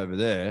checkbook over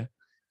there.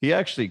 He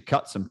actually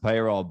cut some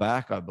payroll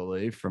back, I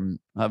believe,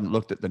 I haven't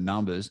looked at the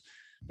numbers,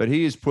 but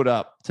he has put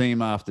up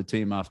team after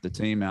team after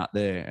team out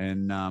there.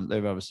 And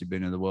they've obviously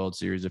been in the World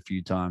Series a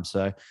few times.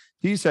 So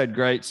he's had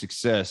great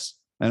success,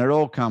 and it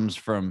all comes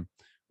from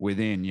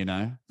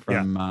within,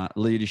 from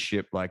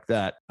leadership like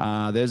that.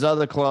 There's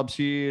other clubs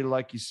here,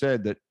 like you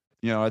said, that,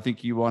 I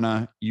think you want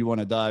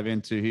to dive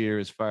into here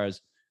as far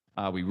as,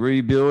 are we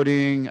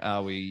rebuilding?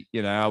 Are we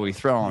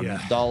throwing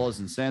dollars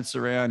and cents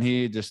around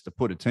here just to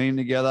put a team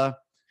together?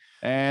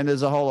 And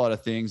there's a whole lot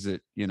of things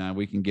that,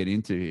 we can get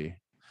into here.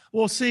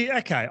 Well, see,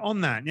 okay, on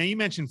that. Now, you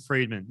mentioned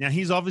Friedman. Now,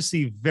 he's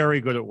obviously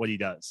very good at what he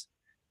does,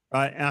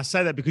 right? And I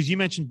say that because you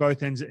mentioned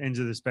both ends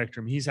of the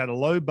spectrum. He's had a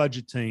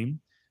low-budget team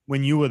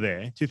when you were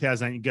there,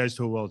 2008, he goes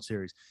to a World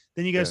Series.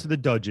 Then he goes to the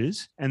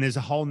Dodgers, and there's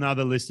a whole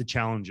nother list of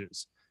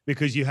challenges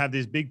because you have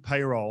this big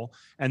payroll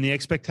and the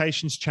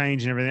expectations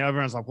change and everything.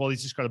 Everyone's like, well,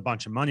 he's just got a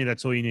bunch of money.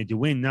 That's all you need to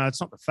win. No, it's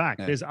not the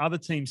fact. Yeah. There's other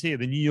teams here,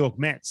 the New York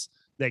Mets,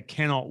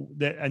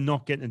 that are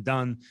not getting it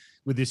done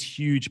with this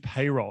huge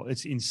payroll.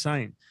 It's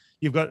insane.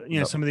 You've got,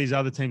 some of these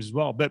other teams as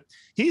well. But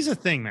here's the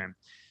thing, man.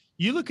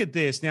 You look at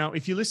this now,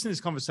 if you listen to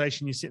this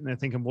conversation, you're sitting there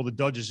thinking, well, the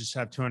Dodgers just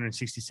have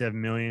 $267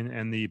 million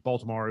and the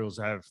Baltimore Orioles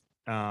have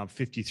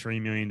 $53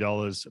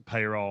 million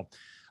payroll.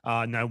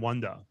 No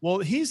wonder. Well,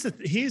 here's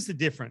the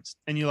difference.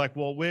 And you're like,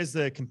 well, where's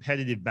the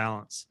competitive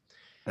balance?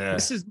 Yeah.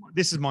 This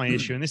is my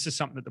issue. And this is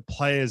something that the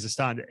players are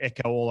starting to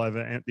echo all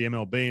over the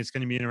MLB. It's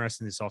going to be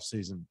interesting this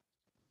offseason.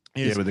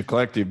 With the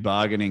collective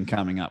bargaining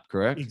coming up,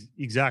 correct?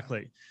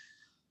 Exactly.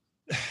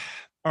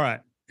 All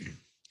right.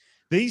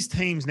 These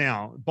teams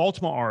now,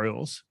 Baltimore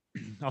Orioles,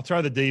 I'll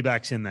throw the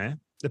D-backs in there,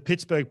 the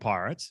Pittsburgh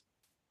Pirates.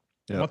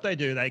 Yep. What they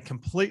do, they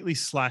completely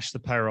slash the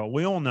payroll.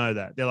 We all know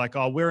that. They're like,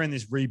 oh, we're in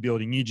this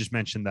rebuilding. You just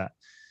mentioned that.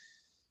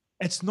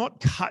 It's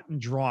not cut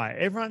and dry.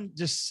 Everyone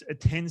just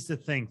tends to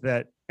think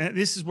that, and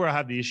this is where I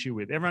have the issue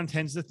with, everyone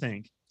tends to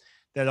think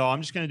that,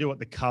 I'm just going to do what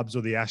the Cubs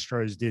or the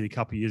Astros did a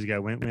couple of years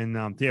ago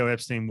when Theo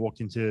Epstein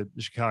walked into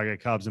the Chicago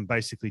Cubs and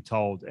basically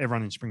told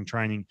everyone in spring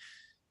training,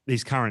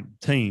 his current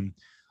team,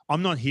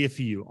 I'm not here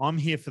for you. I'm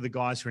here for the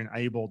guys who are in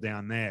A-ball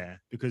down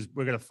there because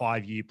we've got a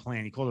 5-year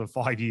plan. He called it a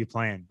 5-year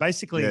plan.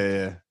 Basically,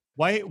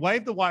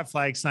 wave the white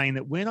flag saying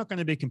that we're not going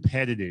to be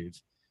competitive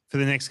for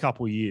the next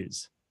couple of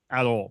years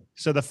at all.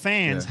 So the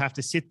fans have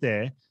to sit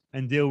there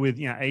and deal with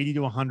 80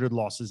 to 100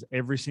 losses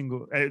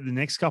the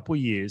next couple of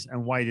years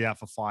and wait it out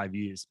for 5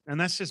 years. And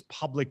that's just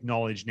public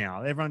knowledge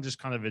now. Everyone just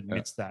kind of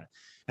admits that.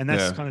 And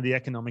that's kind of the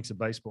economics of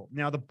baseball.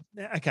 Now,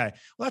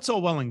 that's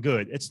all well and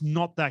good. It's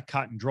not that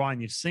cut and dry,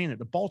 and you've seen it.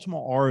 The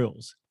Baltimore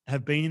Orioles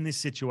have been in this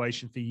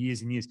situation for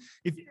years and years.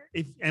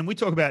 And we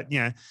talk about,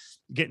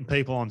 getting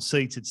people on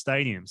seats at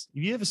stadiums.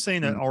 Have you ever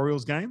seen an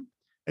Orioles game?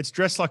 It's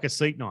dressed like a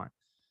seat night.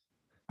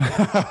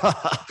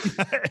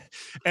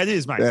 It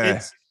is, mate.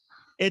 Yeah.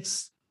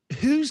 It's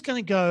who is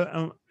going to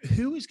go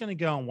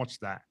and watch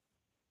that,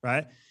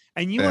 right?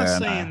 And you are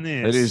seeing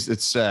this.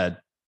 It's sad.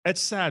 It's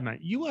sad,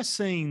 mate. You are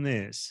seeing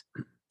this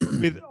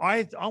with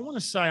I want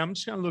to say, I'm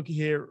just going to look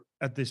here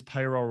at this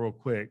payroll real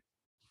quick.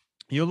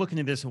 You're looking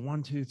at this at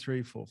 1, 2,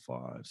 3, 4,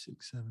 5,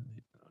 6, 7,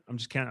 8. I'm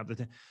just counting up the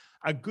 10.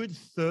 A good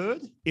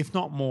third, if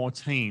not more,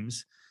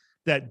 teams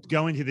that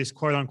go into this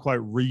quote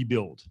unquote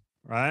rebuild,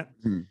 right?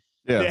 Mm.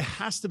 Yeah. There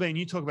has to be, and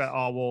you talk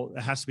about,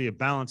 there has to be a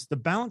balance. The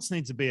balance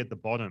needs to be at the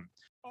bottom.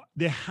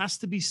 There has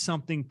to be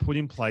something put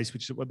in place,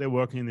 which is what they're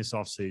working in this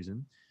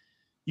offseason.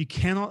 You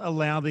cannot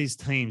allow these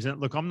teams, and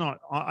look,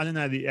 I don't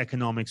know the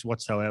economics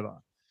whatsoever,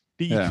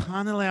 but you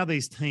can't allow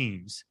these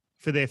teams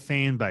for their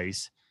fan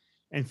base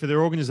and for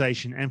their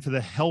organization and for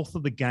the health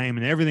of the game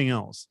and everything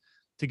else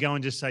to go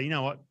and just say, you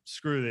know what,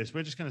 screw this.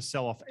 We're just going to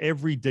sell off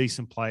every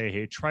decent player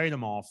here, trade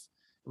them off,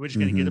 We're just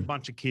going to get a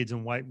bunch of kids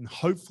and wait, and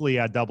hopefully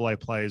our AA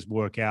players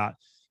work out,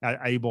 our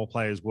A-ball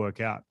players work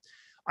out.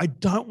 I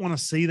don't want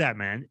to see that,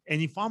 man.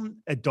 And if I'm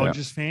a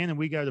Dodgers fan and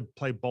we go to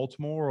play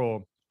Baltimore,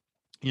 or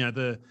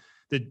the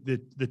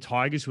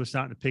Tigers who are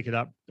starting to pick it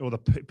up, or the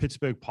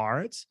Pittsburgh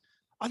Pirates,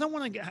 I don't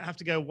want to have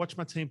to go watch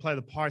my team play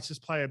the Pirates,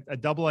 just play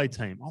a AA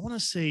team. I want to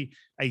see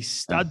a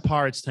stud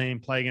Pirates team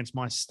play against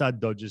my stud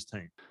Dodgers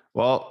team.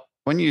 Well,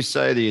 when you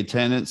say the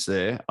attendance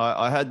there,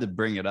 I had to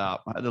bring it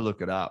up. I had to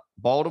look it up.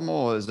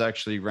 Baltimore is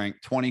actually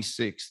ranked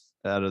 26th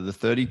out of the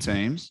 30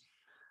 teams.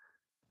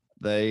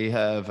 They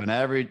have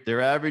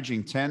they're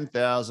averaging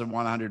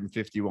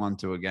 10,151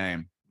 to a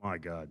game. My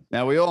God.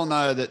 Now, we all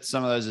know that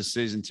some of those are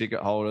season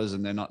ticket holders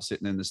and they're not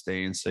sitting in the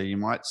stands, so you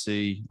might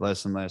see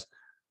less and less.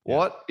 Yeah.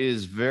 What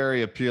is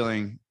very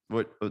appealing,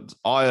 what's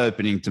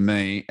eye-opening to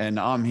me, and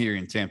I'm here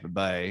in Tampa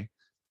Bay,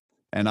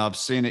 and I've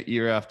seen it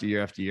year after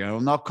year after year.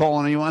 I'm not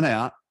calling anyone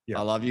out. Yeah.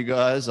 I love you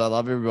guys. I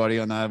love everybody.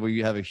 I know we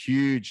have a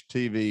huge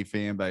TV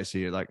fan base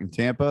here. Like in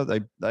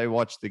Tampa, they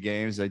watch the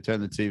games. They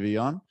turn the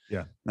TV on.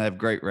 Yeah. They have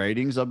great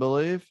ratings, I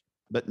believe.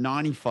 But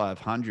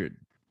 9,500.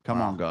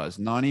 Come on, guys.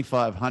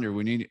 9,500.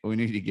 We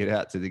need to get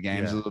out to the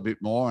games a little bit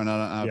more. And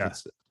I don't know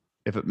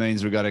if it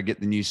means we've got to get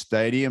the new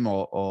stadium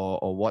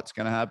or what's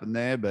going to happen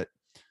there. But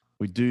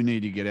we do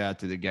need to get out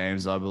to the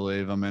games, I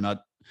believe. I mean,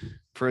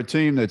 for a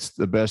team that's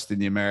the best in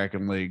the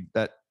American League,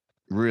 that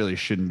really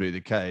shouldn't be the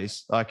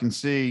case. I can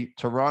see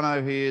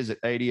Toronto here is at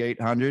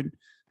 8,800.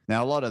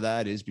 Now, a lot of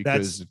that is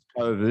because of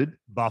COVID.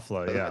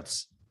 Buffalo,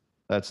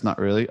 That's not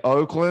really.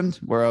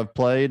 Oakland, where I've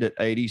played, at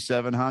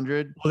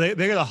 8,700. Well,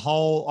 they got a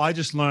whole. I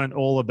just learned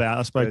all about.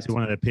 I spoke to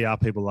one of the PR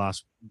people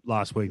last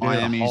week.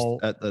 Miami's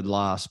at the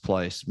last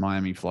place,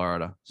 Miami,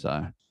 Florida.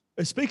 So,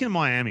 speaking of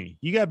Miami,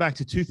 you go back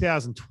to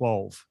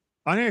 2012.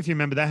 I don't know if you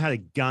remember, they had a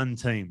gun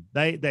team.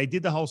 They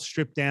did the whole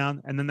strip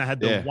down, and then they had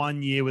the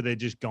 1 year where they're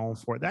just going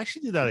for it. They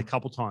actually did that a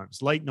couple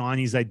times. Late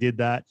 90s, they did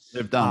that.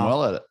 They've done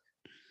well at it.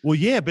 Well,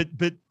 yeah, but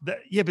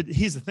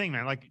here's the thing,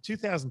 man. Like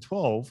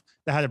 2012,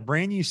 they had a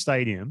brand new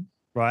stadium,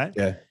 right?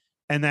 Yeah.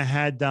 And they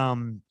had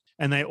and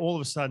they all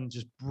of a sudden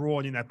just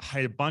brought in. They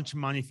paid a bunch of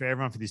money for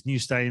everyone for this new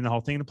stadium, the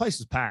whole thing. And the place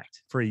was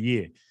packed for a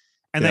year.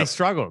 And they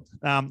struggled.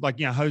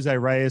 Jose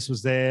Reyes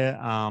was there.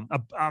 A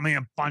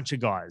bunch of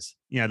guys.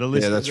 The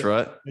list. Yeah, that's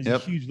right. There's a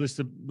huge list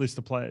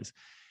of players,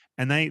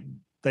 and they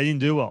didn't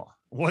do well.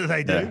 What do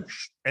they do? Yeah.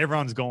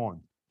 Everyone's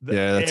gone.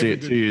 That's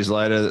it. 2 years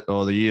later,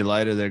 or the year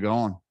later, they're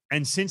gone.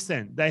 And since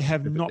then, they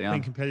have not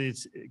been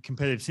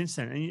competitive since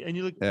then. And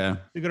you look,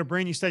 they've got a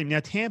brand new stadium now.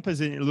 Tampa's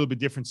in a little bit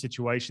different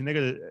situation. They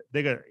got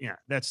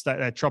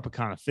that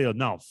Tropicana field.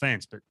 No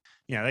offense, but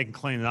they can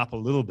clean it up a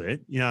little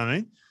bit. You know what I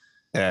mean?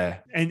 Yeah.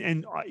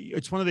 And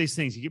it's one of these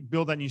things. You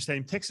build that new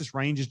stadium. Texas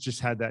Rangers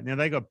just had that. Now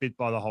they got bit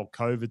by the whole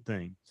COVID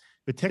thing,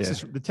 but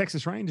the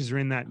Texas Rangers are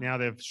in that now.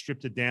 They've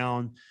stripped it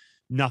down.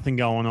 Nothing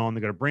going on.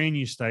 They've got a brand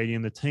new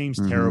stadium. The team's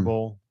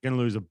terrible. Going to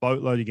lose a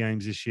boatload of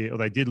games this year, or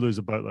they did lose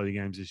a boatload of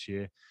games this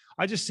year.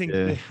 I just think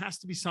there has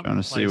to be something.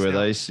 Trying to see where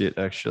they sit.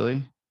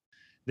 Actually,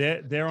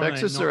 they're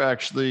Texas are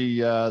actually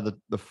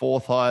the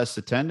fourth highest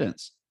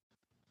attendance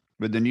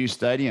with the new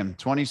stadium.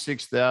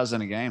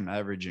 26,000 a game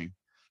averaging.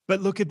 But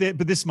look at that.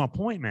 But this is my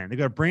point, man. They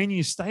got a brand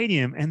new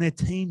stadium and their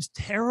team's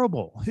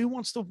terrible. Who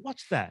wants to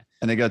watch that?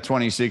 And they got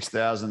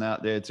 26,000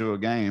 out there to a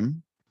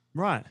game,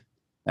 right?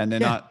 And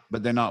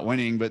they're not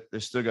winning, but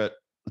they've still got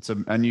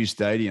a new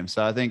stadium.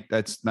 So I think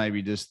that's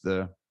maybe just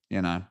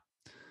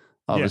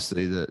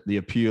obviously the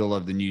appeal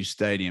of the new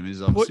stadium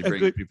is obviously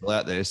bringing people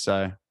out there.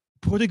 So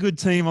put a good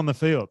team on the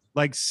field,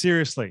 like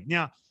seriously.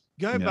 Now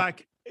go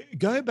back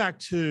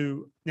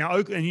to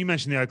Oakland, and you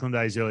mentioned the Oakland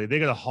A's earlier. They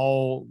got a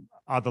whole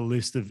other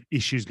list of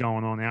issues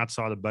going on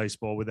outside of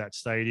baseball with that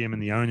stadium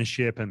and the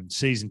ownership and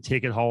season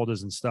ticket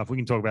holders and stuff. We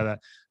can talk about that.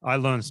 I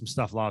learned some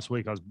stuff last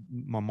week.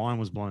 My mind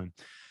was blown.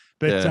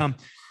 But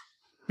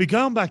but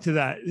going back to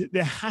that,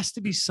 there has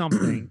to be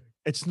something.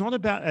 It's not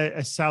about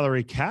a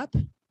salary cap,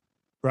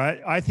 right?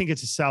 I think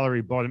it's a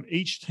salary bottom.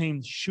 Each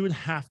team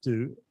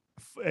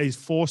is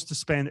forced to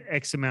spend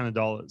X amount of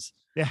dollars.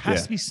 There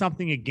has to be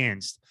something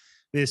against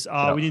this.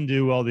 We didn't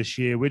do well this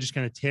year. We're just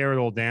going to tear it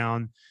all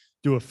down,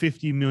 do a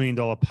 $50 million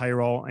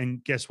payroll.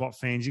 And guess what,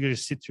 fans? You got to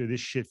sit through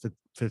this shit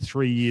for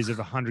 3 years of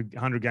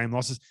 100 game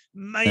losses.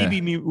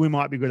 Maybe we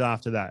might be good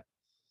after that.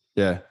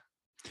 Yeah.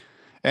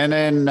 And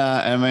then,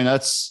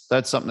 that's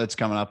something that's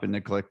coming up in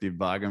the collective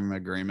bargaining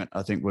agreement.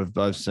 I think we've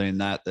both seen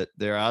that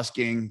they're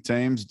asking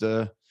teams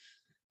to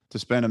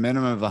spend a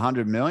minimum of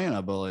 100 million,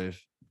 I believe,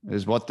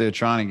 is what they're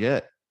trying to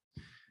get.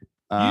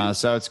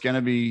 So it's going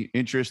to be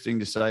interesting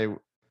to say,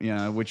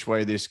 which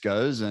way this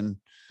goes. And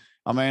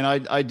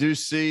I do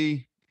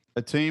see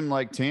a team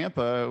like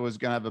Tampa was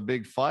going to have a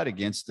big fight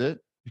against it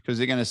because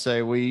they're going to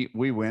say, we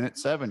win at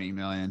 70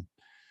 million.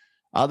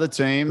 Other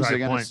teams are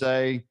going to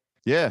say,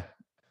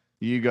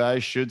 you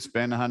guys should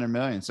spend 100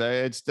 million. So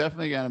it's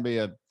definitely going to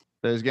be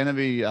there's going to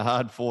be a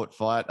hard fought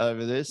fight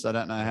over this. I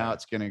don't know how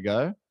it's going to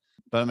go,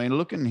 but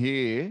looking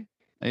here,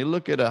 you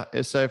look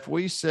at so if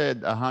we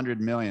said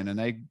 100 million and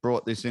they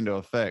brought this into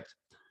effect,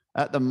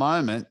 at the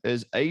moment,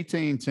 there's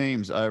 18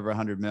 teams over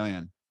 100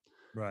 million.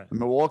 Right. The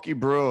Milwaukee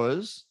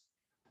Brewers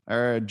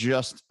are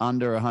just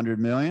under 100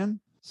 million.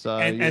 So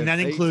and that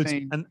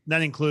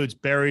includes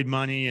buried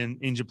money and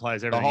injured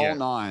players, everything. The whole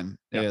nine.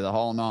 Yeah. The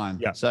whole nine.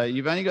 Yeah. So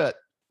you've only got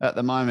at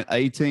the moment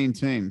 18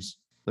 teams.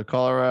 The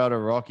Colorado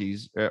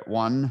Rockies are at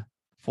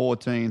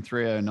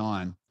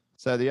 114,309.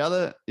 So the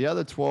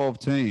other 12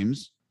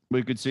 teams,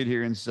 we could sit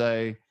here and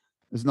say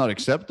it's not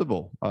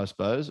acceptable, I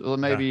suppose. Or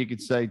maybe you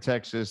could say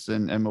Texas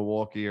and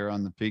Milwaukee are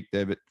on the peak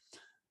there, but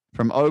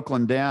from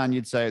Oakland down,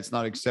 you'd say it's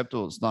not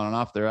acceptable. It's not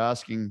enough. They're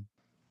asking,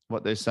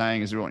 what they're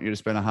saying is we want you to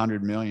spend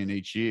 100 million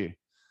each year.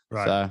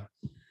 Right. So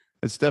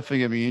it's definitely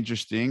going to be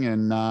interesting.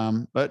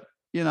 And, but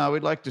you know,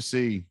 we'd like to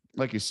see,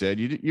 like you said,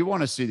 you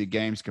want to see the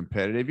games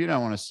competitive. You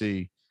don't want to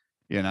see,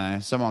 you know,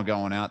 someone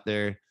going out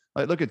there.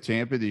 Like, look at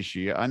Tampa this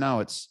year. I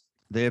know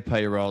their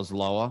payroll's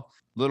lower,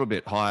 a little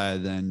bit higher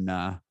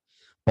than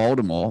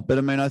Baltimore, but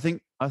I mean, I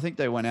think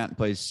they went out and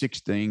played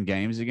 16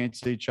 games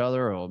against each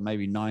other, or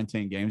maybe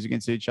 19 games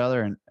against each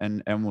other,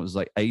 and was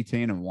like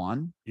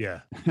 18-1. Yeah,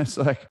 it's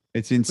like,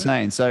 it's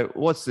insane. So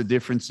what's the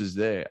differences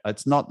there?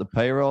 It's not the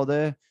payroll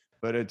there,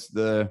 but it's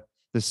there's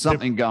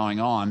something going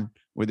on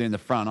within the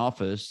front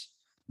office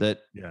that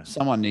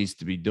someone needs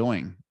to be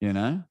doing, you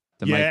know.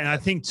 And I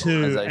think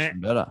too,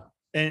 better.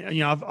 And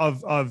you know,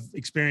 I've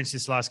experienced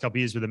this last couple of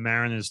years with the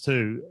Mariners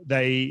too.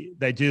 They've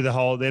gone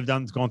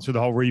through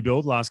the whole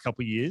rebuild last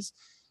couple of years,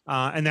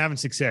 and they're having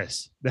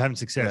success.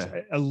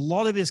 Yeah. A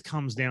lot of this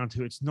comes down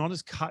to, it's not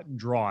as cut and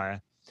dry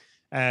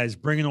as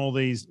getting all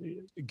these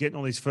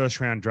first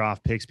round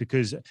draft picks.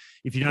 Because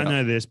if you don't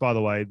know this, by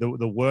the way,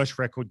 the worst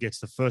record gets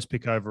the first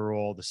pick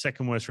overall, the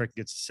second worst record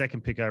gets the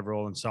second pick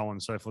overall, and so on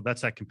and so forth.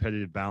 That's that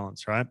competitive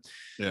balance, right?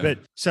 Yeah. But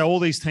so all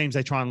these teams,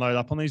 they try and load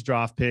up on these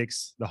draft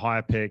picks, the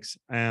higher picks,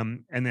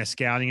 and their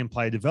scouting and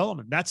player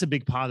development. That's a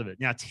big part of it.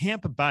 Now,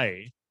 Tampa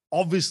Bay,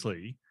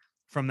 obviously,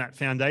 from that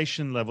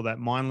foundation level, that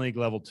minor league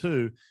level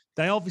too,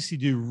 they obviously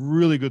do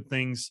really good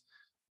things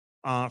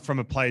from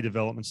a player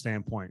development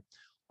standpoint.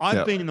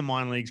 I've been in the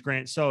minor leagues,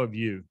 Grant, so have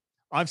you.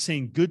 I've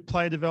seen good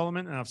player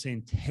development and I've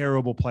seen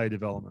terrible player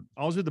development.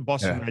 I was with the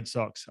Boston Red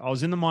Sox. I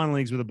was in the minor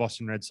leagues with the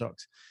Boston Red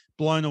Sox.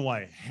 Blown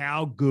away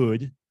how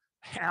good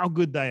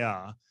they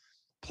are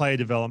player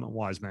development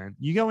wise, man.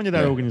 You go into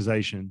that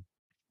organization,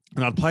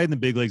 and I'd played in the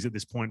big leagues at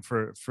this point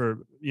for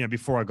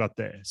before I got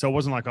there. So it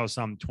wasn't like I was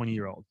some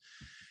 20-year-old.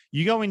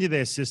 You go into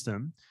their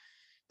system,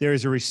 there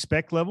is a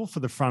respect level for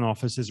the front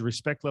office. There's a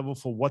respect level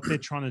for what they're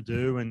trying to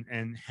do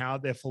and how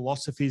their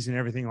philosophies and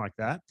everything like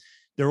that.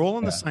 They're all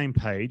on the same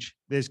page.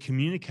 There's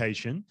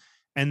communication,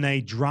 and they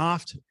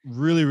draft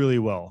really, really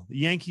well. The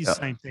Yankees,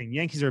 same thing.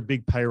 Yankees are a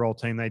big payroll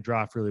team. They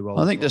draft really well.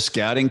 I think the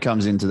scouting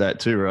comes into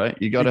that too, right?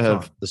 You got to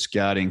have the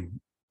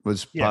scouting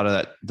was part of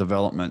that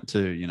development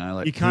too. You know,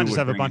 like you can't just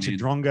have a bunch of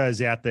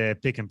drongos out there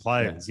picking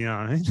players. You know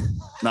what I mean?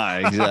 No,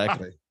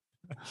 exactly.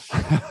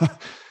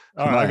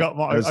 All right, I got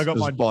my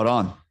spot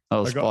on.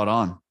 Spot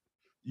on.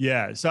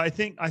 Yeah. So I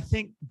think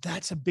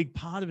that's a big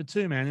part of it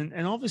too, man.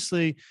 And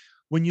obviously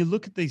when you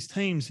look at these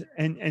teams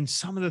and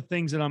some of the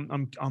things that I'm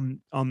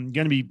going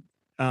to be,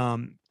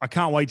 I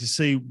can't wait to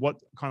see what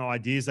kind of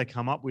ideas they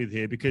come up with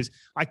here, because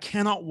I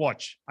cannot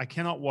watch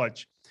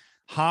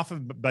half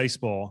of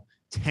baseball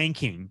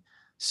tanking,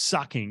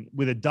 sucking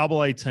with a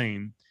AA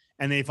team.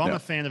 And if I'm a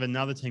fan of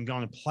another team,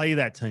 going to play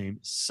that team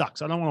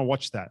sucks. I don't want to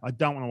watch that. I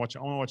don't want to watch it.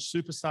 I want to watch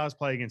superstars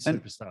play against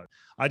superstars.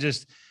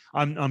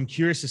 I'm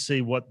curious to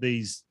see what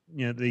these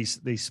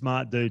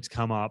smart dudes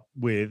come up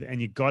with.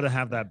 And you've got to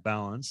have that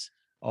balance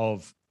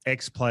of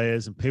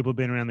ex-players and people who've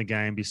been around the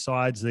game,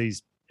 besides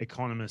these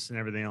economists and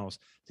everything else,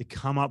 to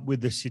come up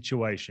with the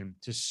situation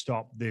to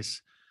stop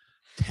this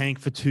tank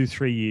for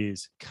 2-3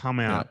 years, come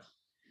out.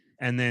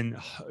 And then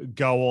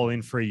go all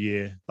in for a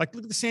year. Like,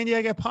 look at the San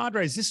Diego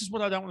Padres. This is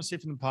what I don't want to see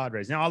from the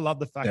Padres. Now, I love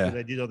the fact that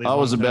they did all these. I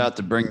was about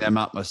to bring them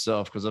up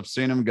myself because I've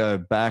seen them go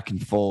back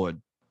and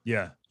forward.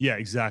 Yeah,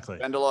 exactly.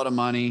 Spend a lot of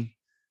money,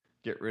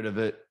 get rid of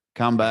it,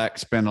 come back,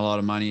 spend a lot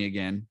of money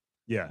again.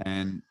 Yeah.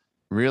 And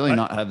really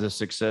not have the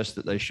success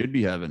that they should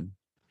be having.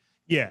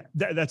 Yeah,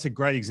 that's a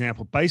great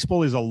example.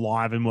 Baseball is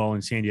alive and well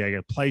in San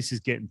Diego. Place is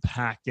getting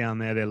packed down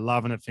there. They're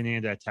loving it.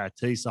 Fernando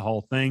Tatis, the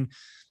whole thing.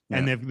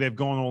 And they've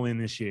gone all in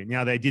this year.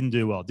 Now, they didn't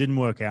do well. Didn't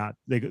work out.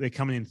 They're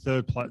coming in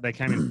third place. They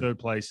came in third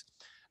place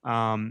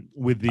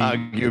with the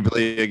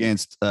arguably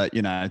against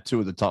two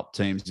of the top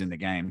teams in the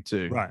game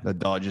too, right? The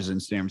Dodgers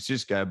and San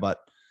Francisco, but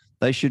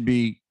they should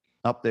be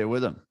up there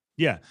with them.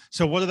 Yeah.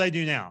 So what do they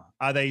do now?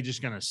 Are they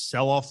just going to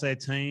sell off their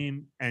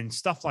team and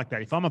stuff like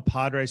that? If I'm a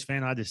Padres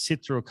fan, I just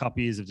sit through a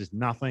couple of years of just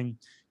nothing,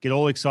 get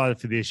all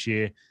excited for this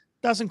year.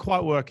 Doesn't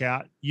quite work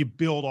out. You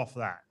build off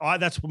that.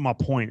 That's my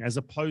point. As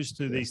opposed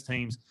to these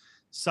teams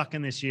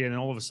sucking this year, and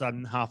all of a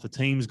sudden half the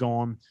team's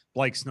gone.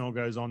 Blake Snell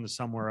goes on to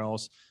somewhere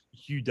else.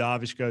 Hugh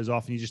Darvish goes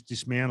off, and you just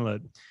dismantle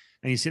it.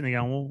 And you're sitting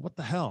there going, well, what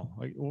the hell?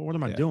 Like, what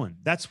am I doing?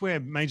 That's where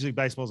Major League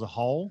Baseball as a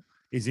whole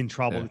is in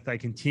trouble if they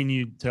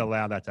continue to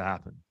allow that to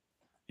happen.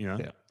 You know?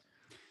 Yeah.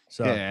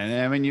 So yeah,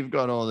 and I mean you've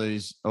got all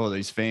these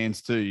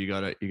fans too. You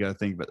got to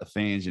think about the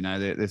fans. You know,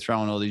 they're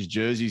throwing all these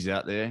jerseys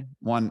out there.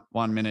 One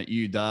minute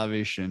you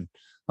Darvish, and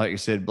like you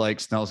said, Blake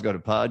Snell's got a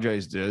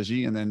Padres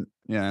jersey, and then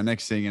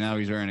next thing you know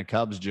he's wearing a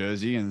Cubs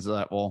jersey, and it's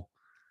like, well,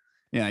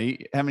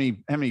 how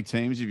many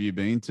teams have you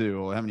been to,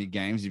 or how many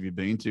games have you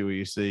been to where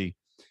you see,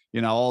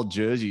 old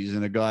jerseys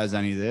and the guy's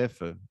only there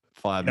for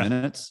 5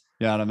 minutes?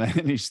 You know what I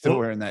mean? He's still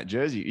wearing that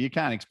jersey. You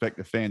can't expect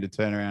the fan to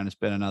turn around and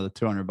spend another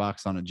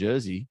 $200 on a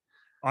jersey.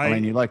 I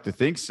mean, you'd like to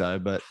think so,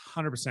 but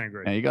 100%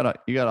 agree. You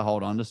gotta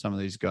hold on to some of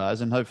these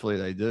guys, and hopefully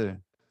they do.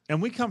 And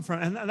we come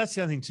from, and that's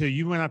the other thing too.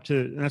 You went up to,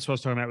 and that's what I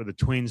was talking about with the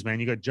Twins, man.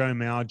 You got Joe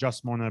Mauer,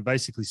 Josh Mono,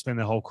 basically spend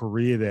their whole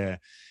career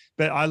there.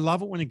 But I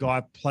love it when a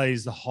guy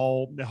plays the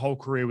whole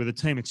career with a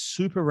team. It's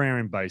super rare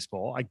in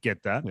baseball. I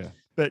get that. Yeah.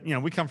 But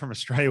we come from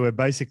Australia where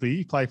basically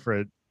you play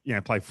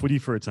play footy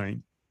for a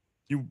team.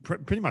 You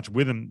pretty much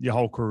with them your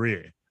whole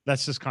career.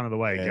 That's just kind of the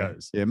way it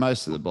goes. Yeah,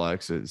 most of the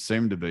blokes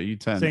seem to be.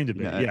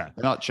 They're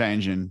not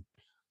changing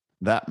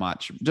that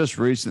much. Just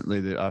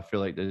recently, I feel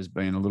like there's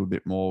been a little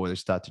bit more where they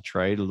start to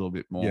trade a little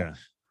bit more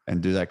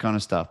and do that kind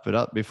of stuff.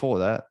 But before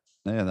that,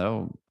 they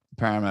were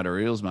Parramatta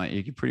Eels, mate.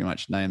 You could pretty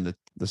much name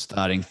the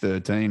starting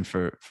 13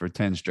 for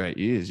 10 straight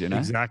years.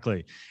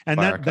 Exactly, and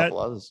a couple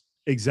others.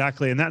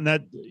 Exactly. And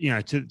that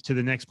to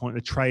the next point,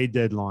 the trade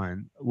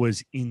deadline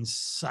was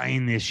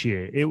insane this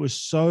year. There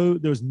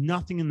was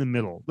nothing in the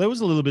middle. There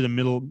was a little bit of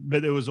middle,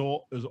 but it was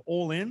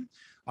all in.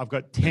 I've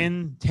got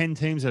 10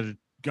 teams that are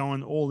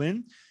going all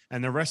in,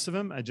 and the rest of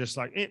them are just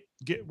like,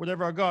 get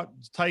whatever I got,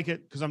 take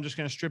it, because I'm just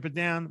going to strip it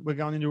down. We're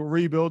going into a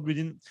rebuild.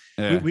 We're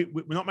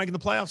not making the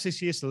playoffs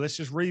this year, so let's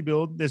just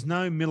rebuild. There's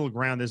no middle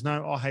ground. There's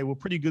no, hey, we're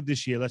pretty good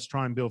this year. Let's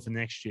try and build for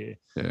next year.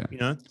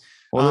 Yeah.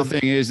 Well, the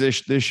thing is,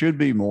 there should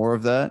be more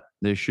of that.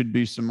 There should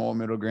be some more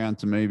middle ground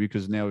to me,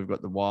 because now we've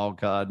got the wild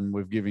card and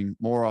we're giving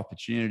more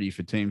opportunity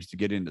for teams to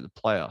get into the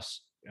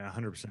playoffs. Yeah,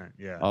 100%.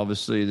 Yeah.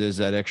 Obviously, there's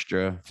that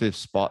extra fifth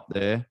spot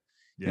there.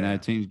 Yeah.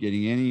 Teams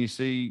getting in. You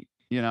see,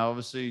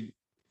 obviously,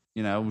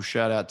 we'll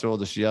shout out to all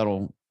the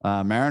Seattle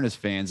Mariners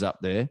fans up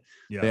there.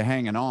 Yeah. They're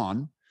hanging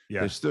on.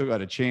 Yeah. They've still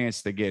got a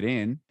chance to get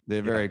in.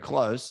 They're very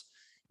close.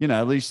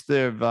 At least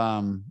they've got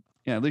an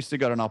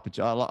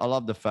opportunity. I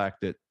love the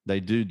fact that they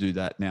do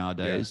that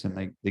nowadays,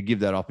 and they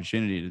give that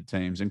opportunity to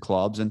teams and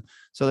clubs. And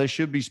so they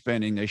should be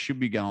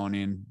going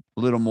in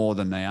a little more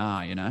than they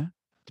are,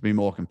 to be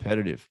more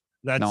competitive,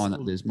 knowing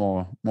that there's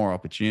more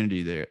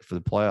opportunity there for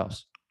the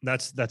playoffs.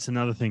 That's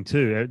another thing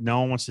too.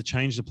 No one wants to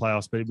change the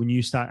playoffs, but when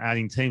you start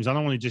adding teams, I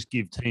don't want to just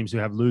give teams who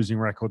have losing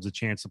records a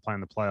chance to play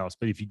in the playoffs.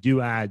 But if you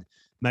do add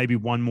maybe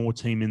one more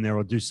team in there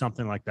or do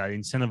something like that,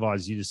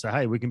 incentivize you to say,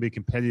 hey, we can be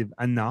competitive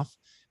enough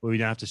where we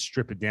don't have to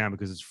strip it down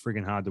because it's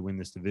friggin' hard to win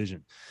this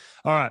division.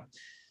 All right.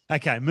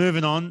 Okay,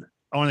 moving on.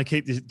 I want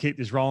to keep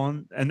this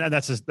rolling, and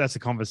that's a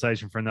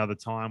conversation for another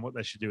time. What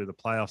they should do with the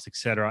playoffs, et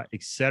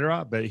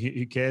cetera. But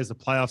who cares? The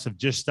playoffs have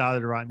just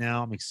started right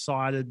now. I'm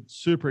excited,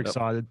 super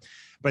excited.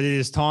 But it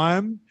is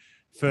time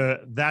for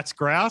That's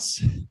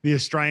Grouse, the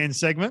Australian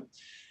segment.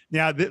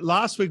 Now,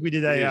 last week we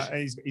did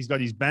he's got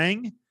his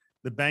bang.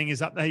 The bang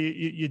is up there.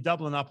 You're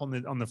doubling up on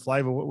the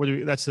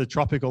flavor. That's the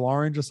tropical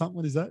orange or something.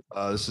 What is that?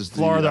 This is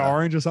Florida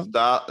orange or something.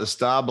 The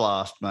Star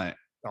Blast, mate.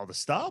 Oh, the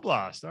Star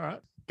Blast. All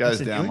right. Goes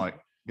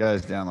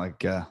down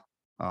like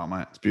oh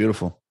mate, it's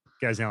beautiful.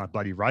 Goes down like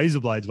bloody razor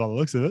blades by the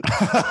looks of it.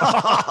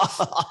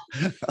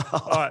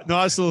 All right,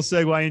 nice little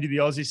segue into the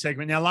Aussie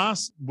segment. Now,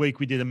 last week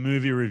we did a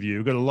movie review.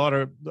 We got a lot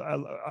of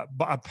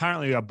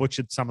apparently I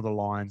butchered some of the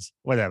lines.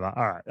 Whatever.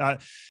 All right.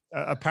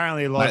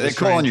 Apparently a lot. Mate, they're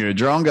calling you a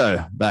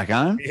drongo back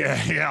home.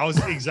 Yeah. I was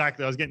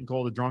getting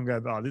called a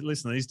drongo. Oh,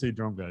 listen to these two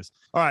drongos.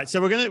 All right,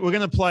 so we're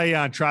gonna play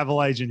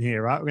travel agent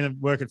here, right? We're gonna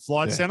work at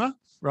Flight Center,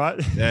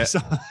 right? Yeah. So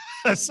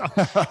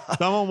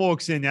someone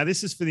walks in. Now,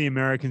 this is for the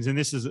Americans, and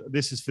this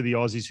is for the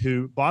Aussies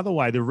who, by the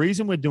way, the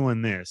reason we're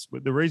doing this,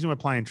 the reason we're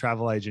playing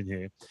travel agent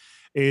here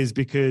is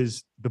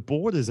because the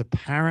borders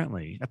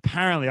apparently, I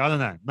don't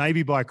know,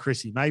 maybe by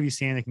Chrissy, maybe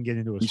Santa can get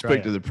into Australia.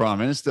 You spoke to the Prime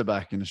Minister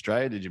back in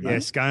Australia, did you, mate? Yeah,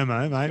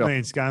 ScoMo, mate. Me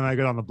and ScoMo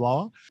got on the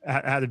blower,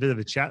 had a bit of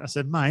a chat. I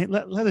said, mate,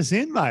 let us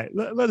in, mate.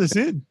 Let us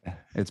in.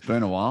 It's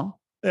been a while.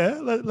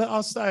 Yeah,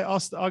 I'll stay. I'll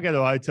go to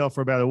a hotel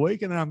for about a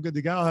week, and then I'm good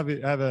to go. I'll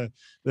have a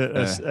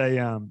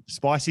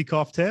spicy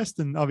cough test,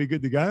 and I'll be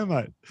good to go,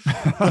 mate.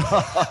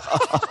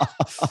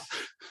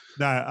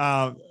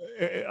 No,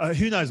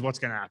 who knows what's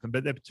going to happen?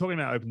 But they're talking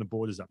about opening the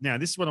borders up. Now,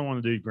 this is what I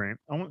want to do, Grant.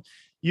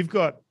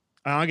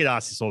 I get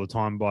asked this all the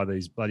time by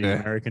these bloody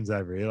Americans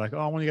over here, like, oh,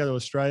 I want to go to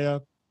Australia.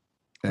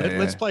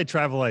 Let's play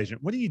travel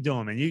agent. What are you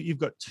doing, man? You've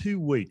got 2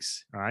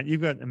 weeks, all right?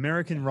 You've got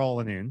American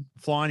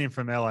flying in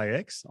from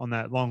LAX on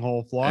that long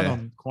haul flight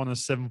on Qantas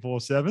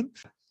 747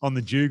 on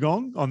the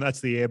Dugong.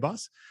 That's the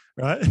Airbus,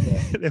 right?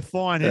 Yeah. They're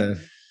flying in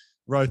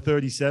row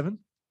 37,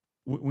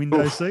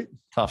 window seat.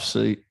 Tough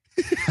seat.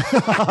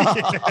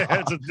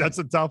 That's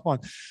a tough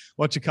one.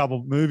 Watch a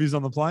couple movies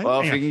on the plane.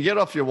 Well, if you can get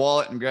off your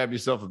wallet and grab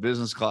yourself a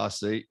business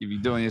class seat, you'd be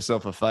doing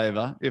yourself a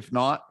favor. If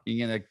not,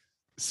 you're going to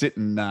sit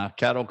in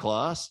cattle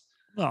class.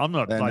 No, I'm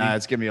not. No,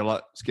 it's giving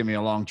me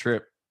a long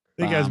trip.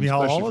 There goes my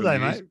whole especially from holiday,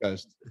 the mate. East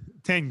Coast.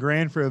 10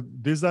 grand for a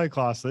bizzo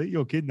class seat.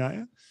 You're kidding, aren't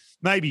you?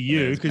 Maybe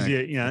you, because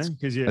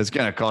it's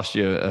going to cost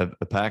you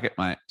a packet,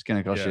 mate. It's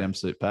going to cost you an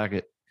absolute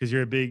packet. Because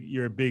you're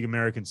a big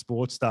American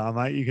sports star,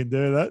 mate. You can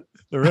do that.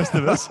 The rest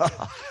of us.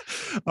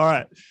 All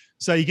right.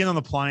 So you get on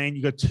the plane.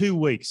 You got 2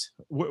 weeks.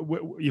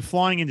 You're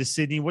flying into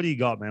Sydney. What do you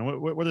got, man?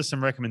 What are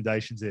some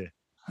recommendations there?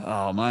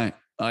 Oh, mate.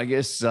 I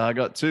guess I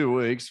got 2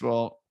 weeks.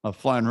 Well, I've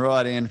flown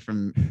right in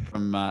from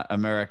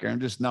America. I'm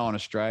just knowing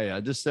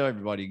Australia. Just so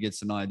everybody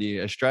gets an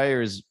idea,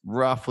 Australia is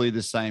roughly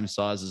the same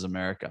size as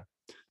America.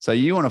 So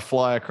you want to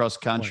fly across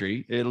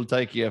country, it'll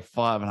take you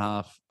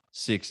 5.5,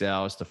 6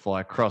 hours to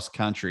fly across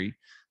country,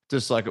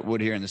 just like it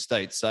would here in the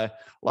States. So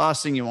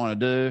last thing you want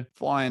to do,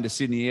 fly into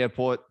Sydney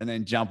Airport and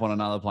then jump on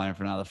another plane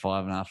for another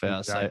 5.5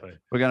 hours. Exactly. So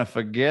we're going to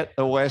forget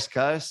the West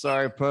Coast.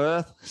 Sorry,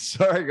 Perth.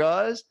 Sorry,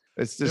 guys.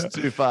 It's just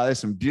too far. There's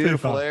some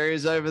beautiful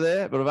areas over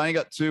there, but I've only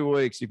got 2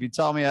 weeks. If you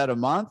told me I had a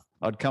month,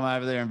 I'd come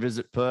over there and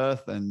visit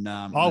Perth and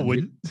I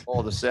wouldn't.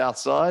 Or the south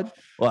side.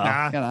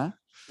 Well, you know.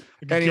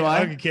 Anyway,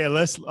 I could care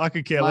less. I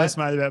could care less,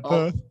 mate, about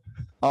Perth.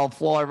 I'll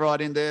fly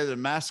right in there to the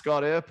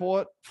Mascot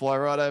Airport, fly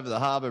right over the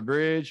Harbour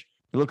Bridge.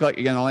 You look like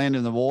you're going to land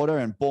in the water,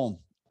 and boom,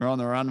 you're on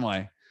the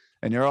runway,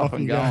 and you're off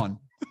and going.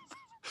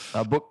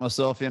 I booked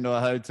myself into a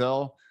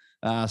hotel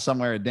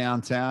somewhere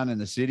downtown in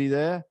the city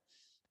there.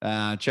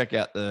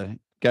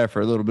 Go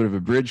for a little bit of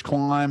a bridge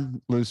climb,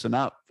 loosen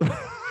up.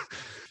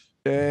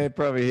 Yeah,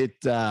 probably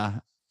hit.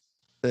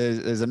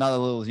 There's another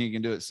little thing you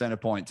can do at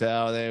Centrepoint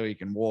Tower there, where you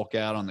can walk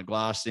out on the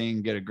glass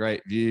thing, get a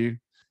great view.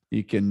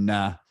 You can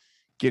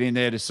get in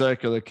there to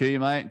Circular Quay,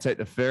 mate, and take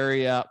the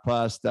ferry out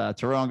past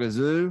Taronga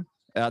Zoo,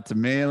 out to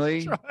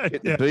Manly,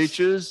 hit the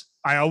beaches.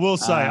 I will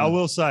say,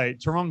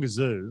 Taronga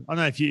Zoo. I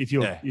don't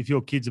know if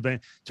your kids have been.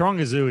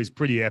 Taronga Zoo is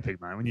pretty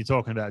epic, man. When you're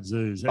talking about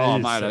zoos. Oh,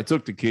 mate, I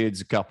took the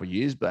kids a couple of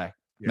years back.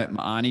 Yeah. Met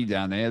my auntie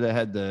down there. They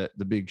had the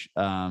big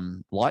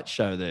light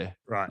show there.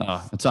 Right.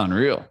 Oh, it's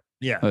unreal.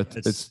 Yeah.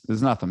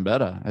 There's nothing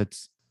better.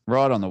 It's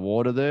right on the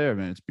water there. I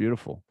mean, it's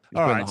beautiful.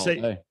 All right.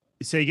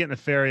 So you're getting the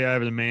ferry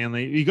over to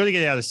Manly. You got to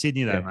get out of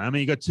Sydney though, man. I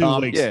mean, you got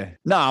 2 weeks. Yeah.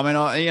 No, I mean,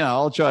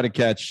 I'll try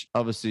to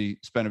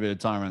spend a bit of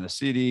time around the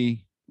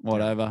city,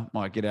 whatever.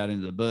 Might get out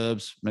into the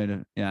burbs,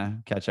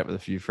 catch up with a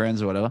few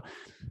friends or whatever.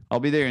 I'll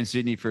be there in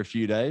Sydney for a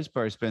few days,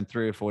 probably spend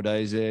 3 or 4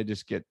 days there,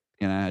 just get,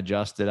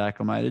 adjusted,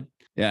 acclimated.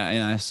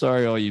 Yeah,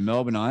 sorry all you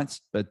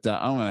Melbourneites, but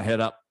I'm going to head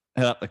up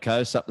the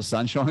coast, up the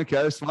Sunshine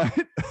Coast,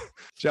 mate.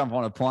 Jump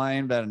on a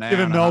plane, about an hour.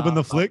 Give Melbourne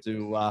the flick.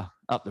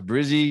 Up the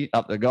Brizzy,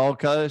 up the Gold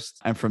Coast.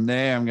 And from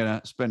there, I'm going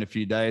to spend a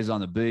few days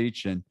on the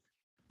beach and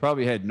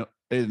probably head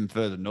even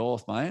further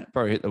north, mate.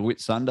 Probably hit the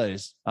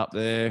Whitsundays up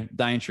there,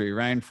 Daintree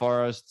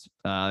Rainforest,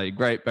 the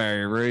Great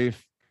Barrier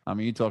Reef. I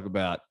mean, you talk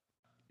about,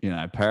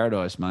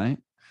 paradise, mate.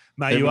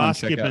 Mate, you are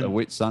check out the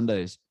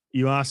Whitsundays.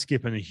 You are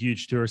skipping a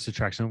huge tourist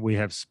attraction we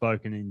have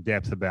spoken in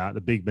depth about,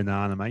 the Big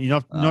Banana, mate. You're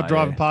not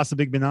driving past the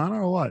Big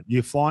Banana or what?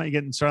 You're flying,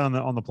 you're getting straight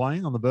on the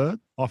plane, on the bird,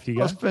 off you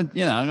go. I'm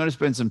going to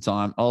spend some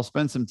time. I'll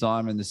spend some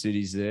time in the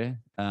cities there,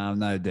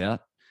 no doubt.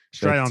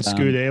 Straight on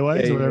Scoot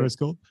Airways or whatever it's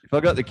called. If I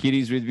got the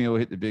kiddies with me, we'll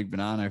hit the Big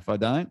Banana. If I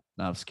don't,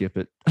 I'll skip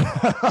it.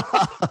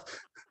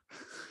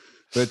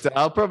 But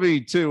I'll probably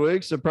 2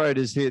 weeks. I'll probably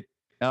just hit,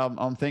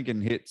 I'm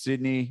thinking hit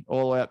Sydney all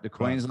the way up to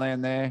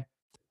Queensland there.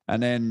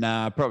 And then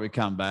probably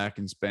come back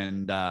and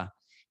spend, a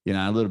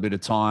little bit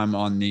of time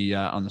on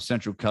the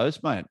Central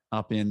Coast, mate,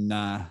 up in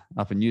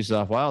New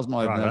South Wales.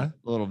 Might have a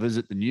little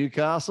visit to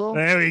Newcastle.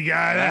 There we go.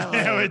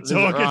 Now we're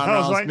talking. I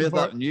was waiting Smith for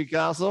up in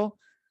Newcastle.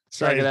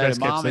 Take it out to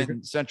Mum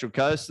in Central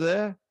Coast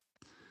there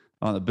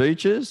on the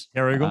beaches.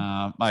 There we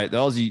go, mate. The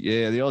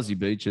Aussie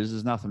beaches.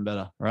 There's nothing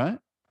better, right?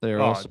 They're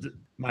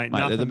awesome, mate.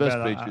 They're the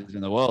best beaches in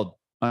the world.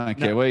 I don't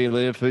care where you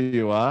live, who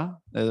you are.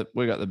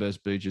 We got the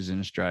best beaches in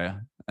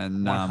Australia.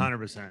 And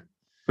 100%.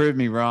 Prove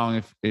me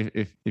wrong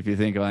if you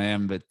think I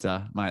am, but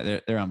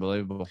mate, they're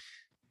unbelievable.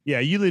 Yeah,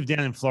 you live down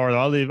in Florida.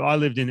 I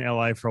lived in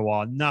LA for a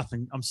while.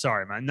 Nothing. I'm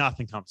sorry, man.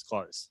 Nothing comes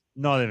close.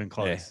 Not even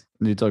close.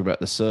 Yeah. You talk about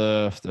the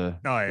surf, the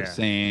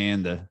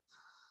sand,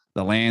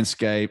 the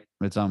landscape.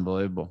 It's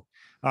unbelievable.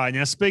 All right.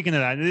 Now, speaking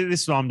of that,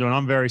 this is what I'm doing.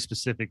 I'm very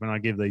specific when I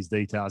give these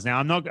details. Now,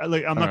 I'm not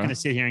going to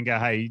sit here and go,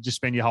 hey, you just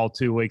spend your whole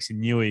 2 weeks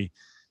in Newey,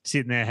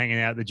 sitting there hanging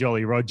out at the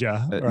Jolly Roger,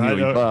 at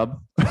Newey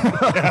pub.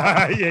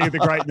 Yeah, the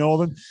Great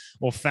Northern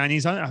or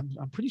Fanny's.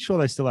 I'm pretty sure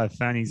they still have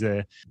Fanny's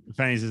there.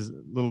 Fanny's is a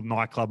little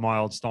nightclub, my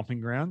old stomping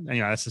ground.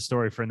 Anyway, that's a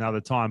story for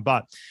another time.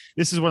 But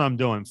this is what I'm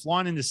doing: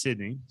 flying into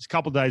Sydney. It's a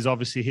couple of days,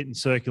 obviously hitting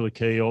Circular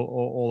Quay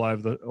all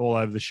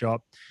over the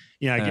shop.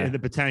 Get the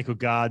Botanical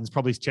Gardens,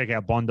 probably check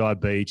out Bondi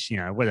Beach,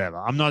 whatever.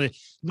 I'm not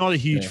a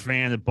huge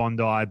fan of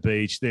Bondi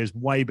Beach. There's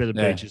way better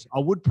beaches. I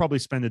would probably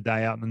spend a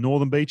day out in the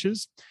northern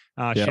beaches.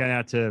 Shout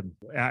out to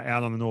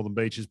out on the northern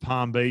beaches,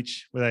 Palm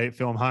Beach, where they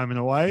film Home and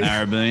Away.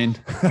 Narrabeen.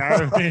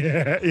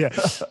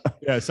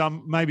 Yeah. So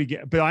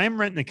but I am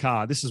renting a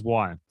car. This is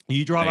why.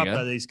 You drive up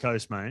to the East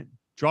Coast, mate.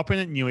 Drop in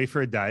at Newey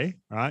for a day,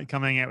 right?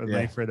 Come hang out with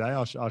me for a day.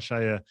 I'll show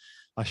you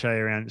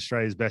around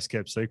Australia's best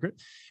kept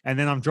secret. And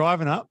then I'm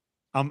driving up.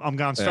 I'm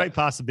going straight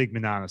past the big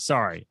banana.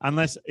 Sorry.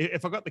 Unless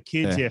if I got the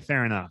kids,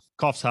 fair enough.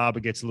 Coffs Harbour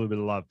gets a little bit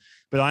of love.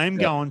 But I am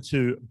going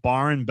to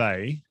Byron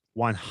Bay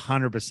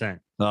 100%.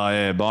 Oh,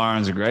 yeah.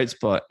 Byron's a great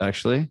spot,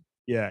 actually.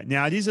 Yeah.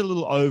 Now, it is a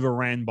little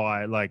overran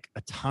by like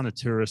a ton of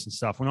tourists and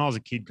stuff. When I was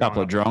a kid,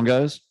 couple of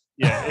drongos.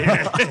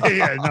 Yeah,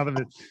 another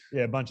bit.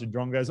 Yeah, a bunch of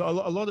drongos. A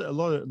lot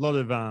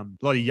of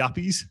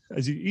yuppies,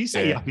 as you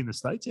say, yuppie in the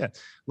States. Yeah,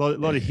 a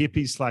lot of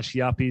hippies /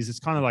 yuppies. It's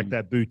kind of like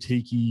that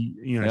boutiquey,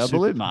 I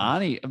believe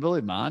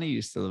Marnie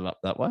used to live up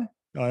that way.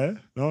 Oh yeah,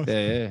 nice.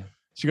 Yeah.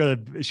 She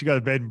got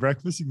a bed and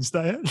breakfast you can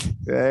stay at.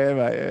 Yeah,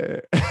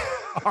 mate.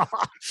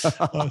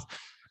 Yeah.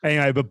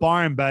 Anyway, but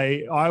Byron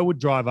Bay, I would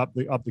drive up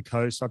the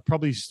coast. I'd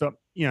probably stop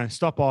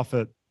off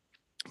at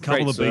a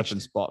couple of surfing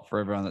beaches. Spot for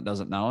everyone that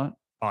doesn't know it.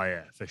 Oh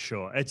yeah, for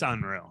sure. It's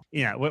unreal.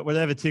 Yeah,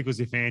 whatever tickles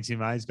your fancy,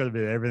 mate. It's got a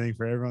bit of everything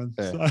for everyone.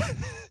 Yeah. So,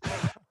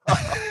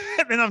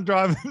 then I'm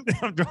driving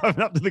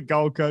up to the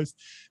Gold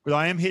Coast, but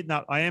I am hitting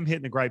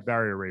the Great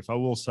Barrier Reef. I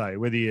will say,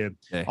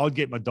 I'll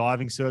get my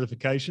diving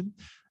certification,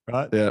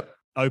 right? Yeah.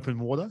 Open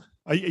water.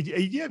 Do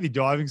you have your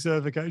diving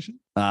certification?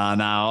 No,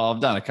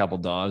 I've done a couple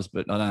dives,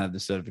 but I don't have the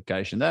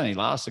certification. That only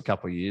lasts a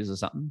couple of years or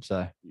something.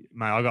 So,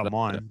 mate, I got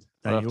mine.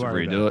 I'll have to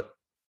redo it.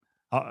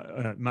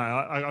 Mate,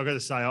 I got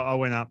to say, I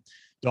went up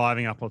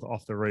diving up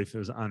off the reef. It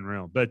was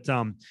unreal. But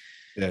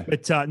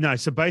no.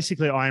 So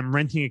basically, I am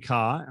renting a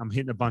car. I'm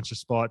hitting a bunch of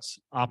spots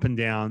up and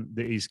down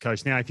the East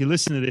Coast. Now, if you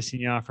listen to this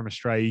and you are from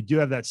Australia, you do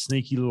have that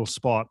sneaky little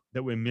spot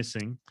that we're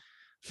missing.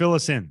 Fill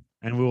us in,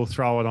 and we'll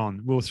throw it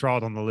on. We'll throw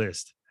it on the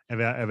list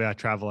of our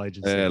travel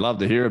agency. Yeah, love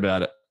to hear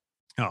about it.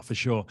 Oh, for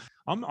sure.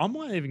 I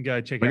might even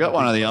go check. We got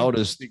one of the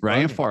oldest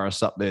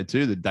rainforests up there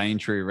too, the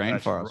Daintree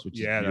Rainforest.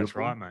 That's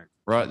right, mate.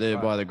 Right there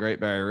by the Great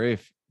Barrier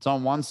Reef. It's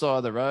on one side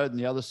of the road, and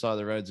the other side of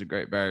the road is the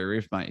Great Barrier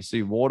Reef, mate. You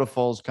see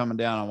waterfalls coming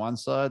down on one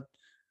side,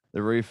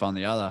 the reef on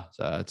the other.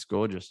 So it's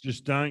gorgeous.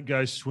 Just don't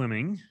go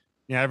swimming.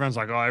 Yeah, everyone's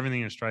like, oh,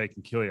 everything in Australia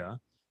can kill you.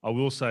 I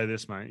will say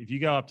this, mate. If you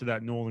go up to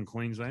that northern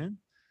Queensland,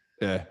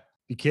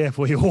 be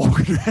careful you're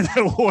walking around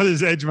that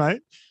water's edge,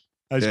 mate.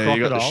 Those crocodiles.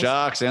 You got the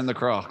sharks and the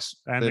crocs.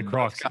 They're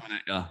crocs coming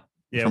at you.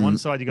 Yeah, one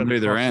side you got the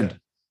either crocs, end.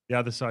 The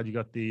other side you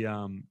got the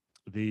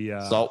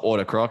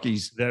saltwater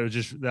crockies. They'll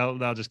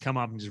just come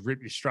up and just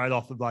rip you straight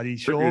off the bloody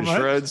shore, rip your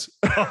shreds.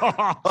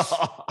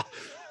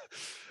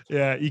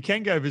 Yeah, you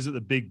can go visit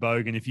the Big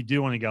Bogan if you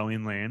do want to go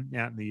inland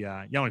out in the you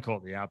don't want to call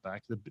it the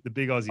outback, the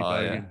big Aussie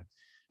Bogan.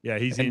 Yeah,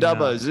 he's in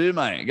Dubbo Zoo,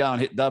 mate. Go and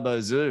hit Dubbo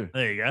Zoo.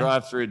 There you go.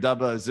 Drive through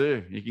Dubbo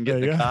Zoo. You can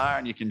get the car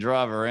and you can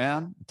drive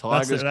around.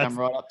 Tigers come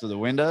right up to the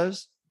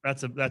windows.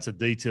 That's a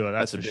detour.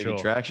 That's a for big sure.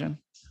 Attraction.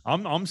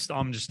 I'm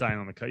just staying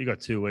on the coast. You got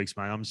 2 weeks,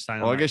 mate. I'm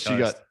staying. Well, on I guess coast.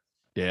 you got.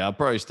 Yeah, I'll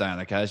probably stay on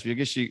the coast. But I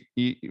guess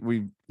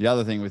the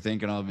other thing we're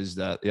thinking of is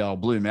that the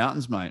old Blue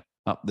Mountains, mate,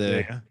 up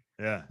there.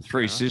 Yeah.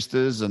 Three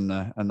Sisters and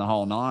the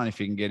whole nine. If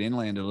you can get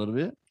inland a little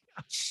bit.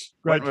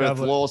 Great Wentworth,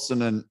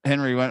 Lawson, and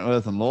Henry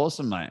Wentworth and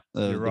Lawson, mate.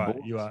 You're right.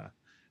 You are.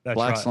 That's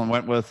Blaxland, right.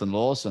 Wentworth, and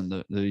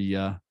Lawson.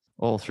 The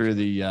all through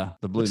the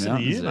Blue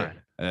Mountains. Mate.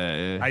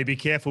 Hey, be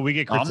careful. We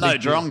get critiqued. I'm no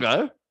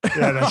drongo.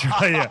 Yeah, that's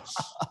right. Yeah.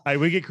 Hey,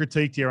 we get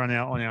critiqued here on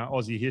our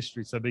Aussie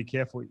history, so be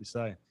careful what you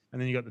say.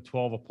 And then you got the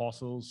 12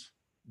 Apostles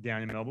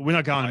down in Melbourne. We're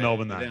not going to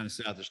Melbourne, though. Down in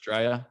South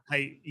Australia.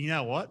 Hey, you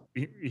know what?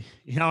 You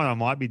know what I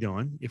might be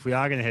doing? If we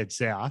are going to head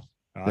south,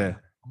 right,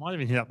 I might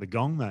even hit up the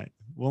Gong, mate.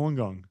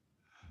 Wollongong.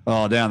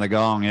 Oh, down the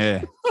Gong,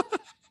 yeah.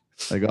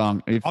 The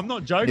Gong. I'm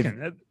not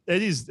joking.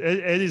 It is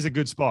a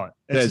good spot.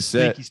 It's a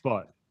sneaky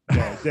spot.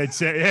 Yeah, dead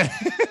set, yeah.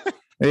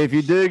 If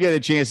you do get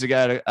a chance to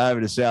go over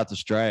to South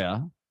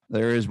Australia,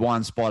 there is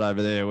one spot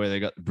over there where they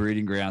got the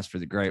breeding grounds for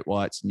the great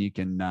whites, and you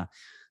can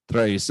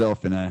throw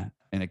yourself in a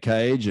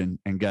cage and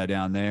go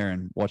down there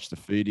and watch the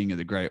feeding of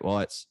the great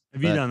whites.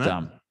 Have you done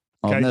that?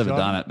 I've never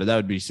done it, but that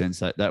would be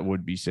sensational. That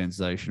would be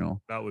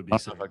sensational. That would be. I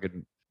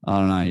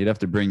don't know. You'd have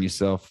to bring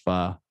yourself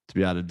to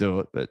be able to do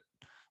it, but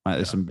mate,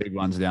 there's some big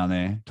ones down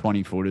there,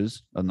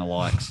 20-footers and the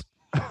likes.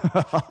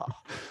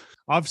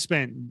 I've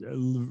spent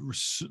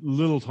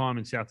little time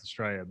in South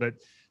Australia, but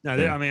no,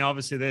 I mean,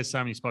 obviously there's so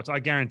many spots. I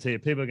guarantee you,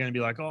 people are going to be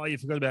like, oh, you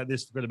forgot about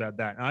this, forgot about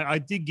that. And I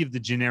did give the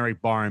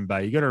generic Byron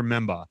Bay. You got to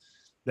remember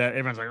that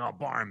everyone's like, oh,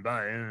 Byron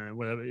Bay,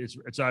 whatever.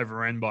 It's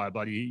overrun by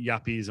bloody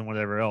yuppies and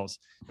whatever else.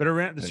 But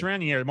around the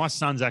surrounding area, my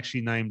son's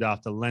actually named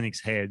after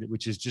Lennox Head,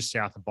 which is just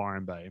south of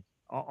Byron Bay.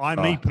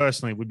 Me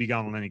personally would be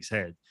going to Lennox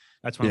Head.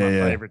 That's one of my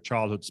favorite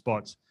childhood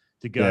spots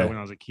to go when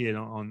I was a kid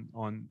on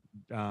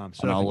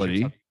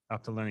surfing trips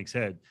up to Lennox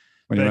Head.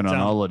 When you went on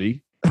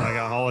holiday. I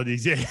go on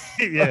holidays, yeah.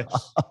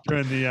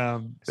 During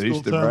the school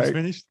Easter terms break.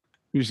 finished.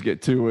 You used to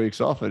get 2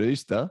 weeks off at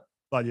Easter.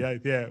 Bloody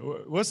yeah.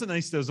 Wasn't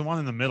Easter? It was the one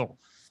in the middle.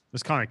 It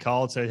was kind of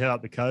cold, so you head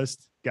up the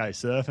coast, go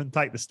surfing,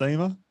 take the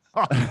steamer.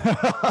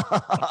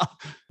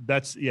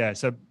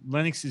 So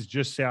Lennox is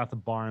just south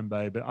of Byron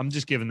Bay, but I'm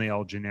just giving the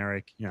old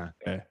generic,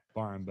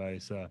 Byron Bay.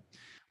 So,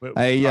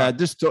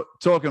 just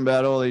talking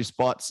about all these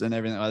spots and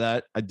everything like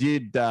that. I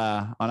did.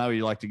 I know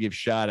you like to give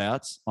shout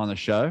outs on the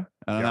show,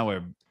 and I know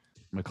we're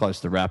close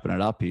to wrapping it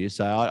up here.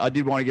 So I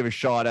did want to give a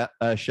shout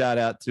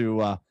out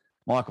to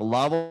Michael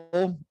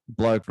Lovell,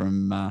 bloke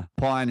from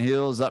Pine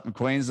Hills up in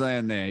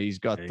Queensland there. He's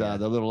got the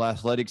little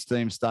athletics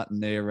team starting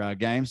their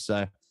games.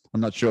 So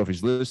I'm not sure if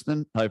he's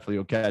listening. Hopefully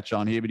he'll catch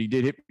on here. But he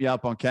did hit me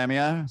up on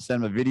Cameo,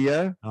 send him a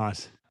video.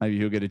 Nice. Maybe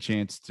he'll get a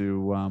chance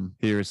to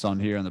hear us on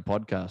here on the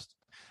podcast.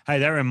 Hey,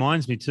 that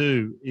reminds me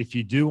too, if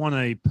you do want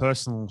a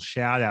personal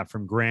shout out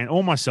from Grant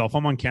or myself,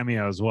 I'm on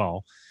Cameo as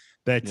well.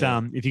 But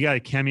if you go to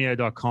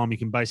cameo.com, you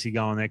can basically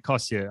go on there. It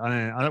costs you. I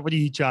don't know. What are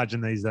you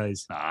charging these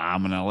days?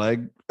 I'm in a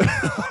leg.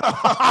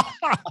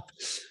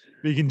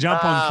 You can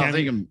jump on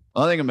Cameo.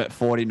 I think I'm at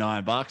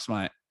 $49,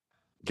 mate.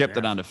 Kept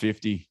it under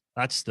 50.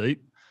 That's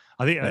steep.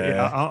 I think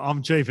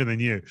I'm cheaper than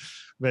you,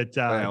 but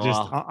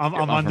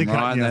I'm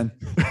undercutting you.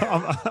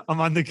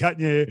 I'm undercutting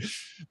you.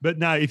 But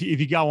no, if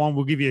you go on,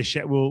 we'll give you a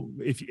shout.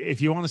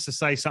 If you want us to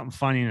say something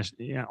funny in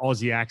a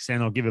Aussie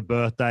accent, or give a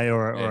birthday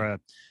or a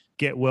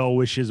get well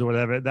wishes or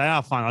whatever, they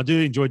are fun. I do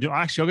enjoy doing.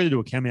 Actually, I got to do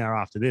a Cameo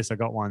after this. I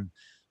got one.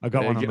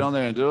 One. Get on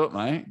there and do it,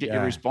 mate. Get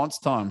your response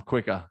time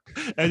quicker.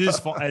 It is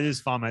fun. It is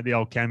fun, mate. The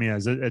old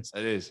Cameos. It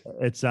is.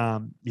 It's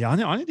I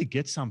need to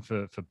get some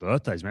for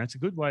birthdays, man. It's a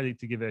good way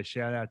to give a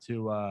shout out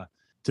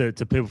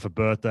to people for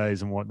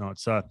birthdays and whatnot.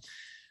 So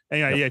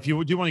anyway, if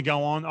you do want to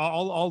go on,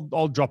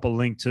 I'll drop a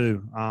link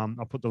too.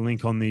 I'll put the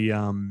link on the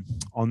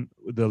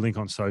link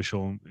on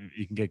social.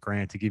 You can get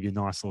Grant to give you a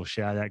nice little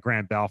shout out.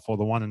 Grant Balfour,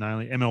 the one and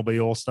only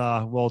MLB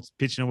All-Star,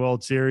 pitching a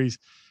World Series.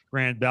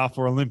 Grant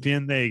Balfour,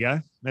 Olympian. There you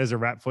go. There's a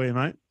wrap for you,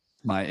 mate.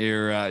 Mate,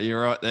 you're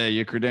right there.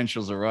 Your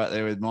credentials are right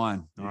there with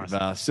mine.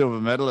 Nice.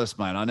 Silver medalist,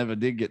 mate. I never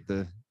did get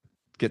the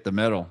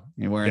medal.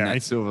 You're wearing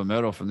that silver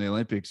medal from the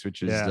Olympics,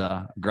 which is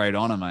a great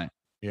honor, mate.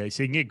 Yeah,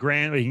 so you can get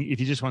Grant if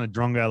you just want a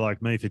drongo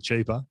like me for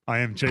cheaper. I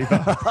am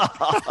cheaper.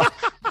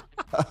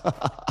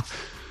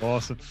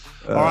 Awesome.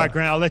 All right,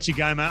 Grant, I'll let you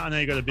go, mate. I know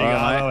you got a big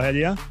IO ahead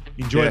of you.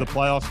 Enjoy the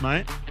playoffs,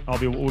 mate.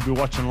 We'll be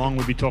watching along.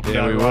 We'll be talking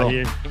about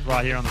it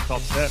right here on the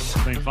top step.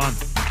 It's been fun.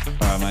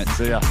 All right, mate.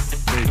 See ya.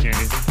 See you,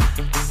 champion.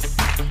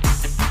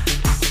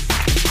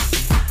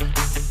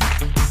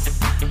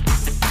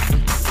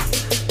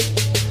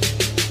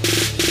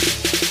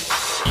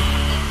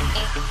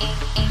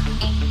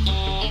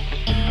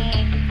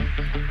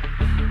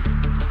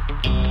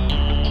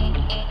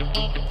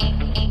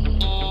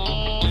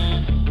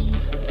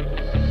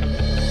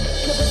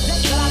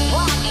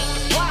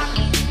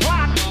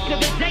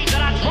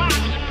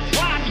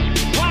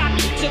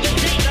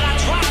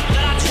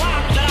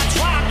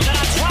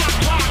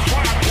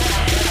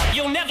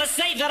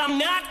 That I'm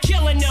not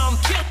killing them,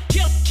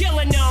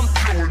 killing them,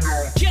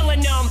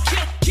 killing them.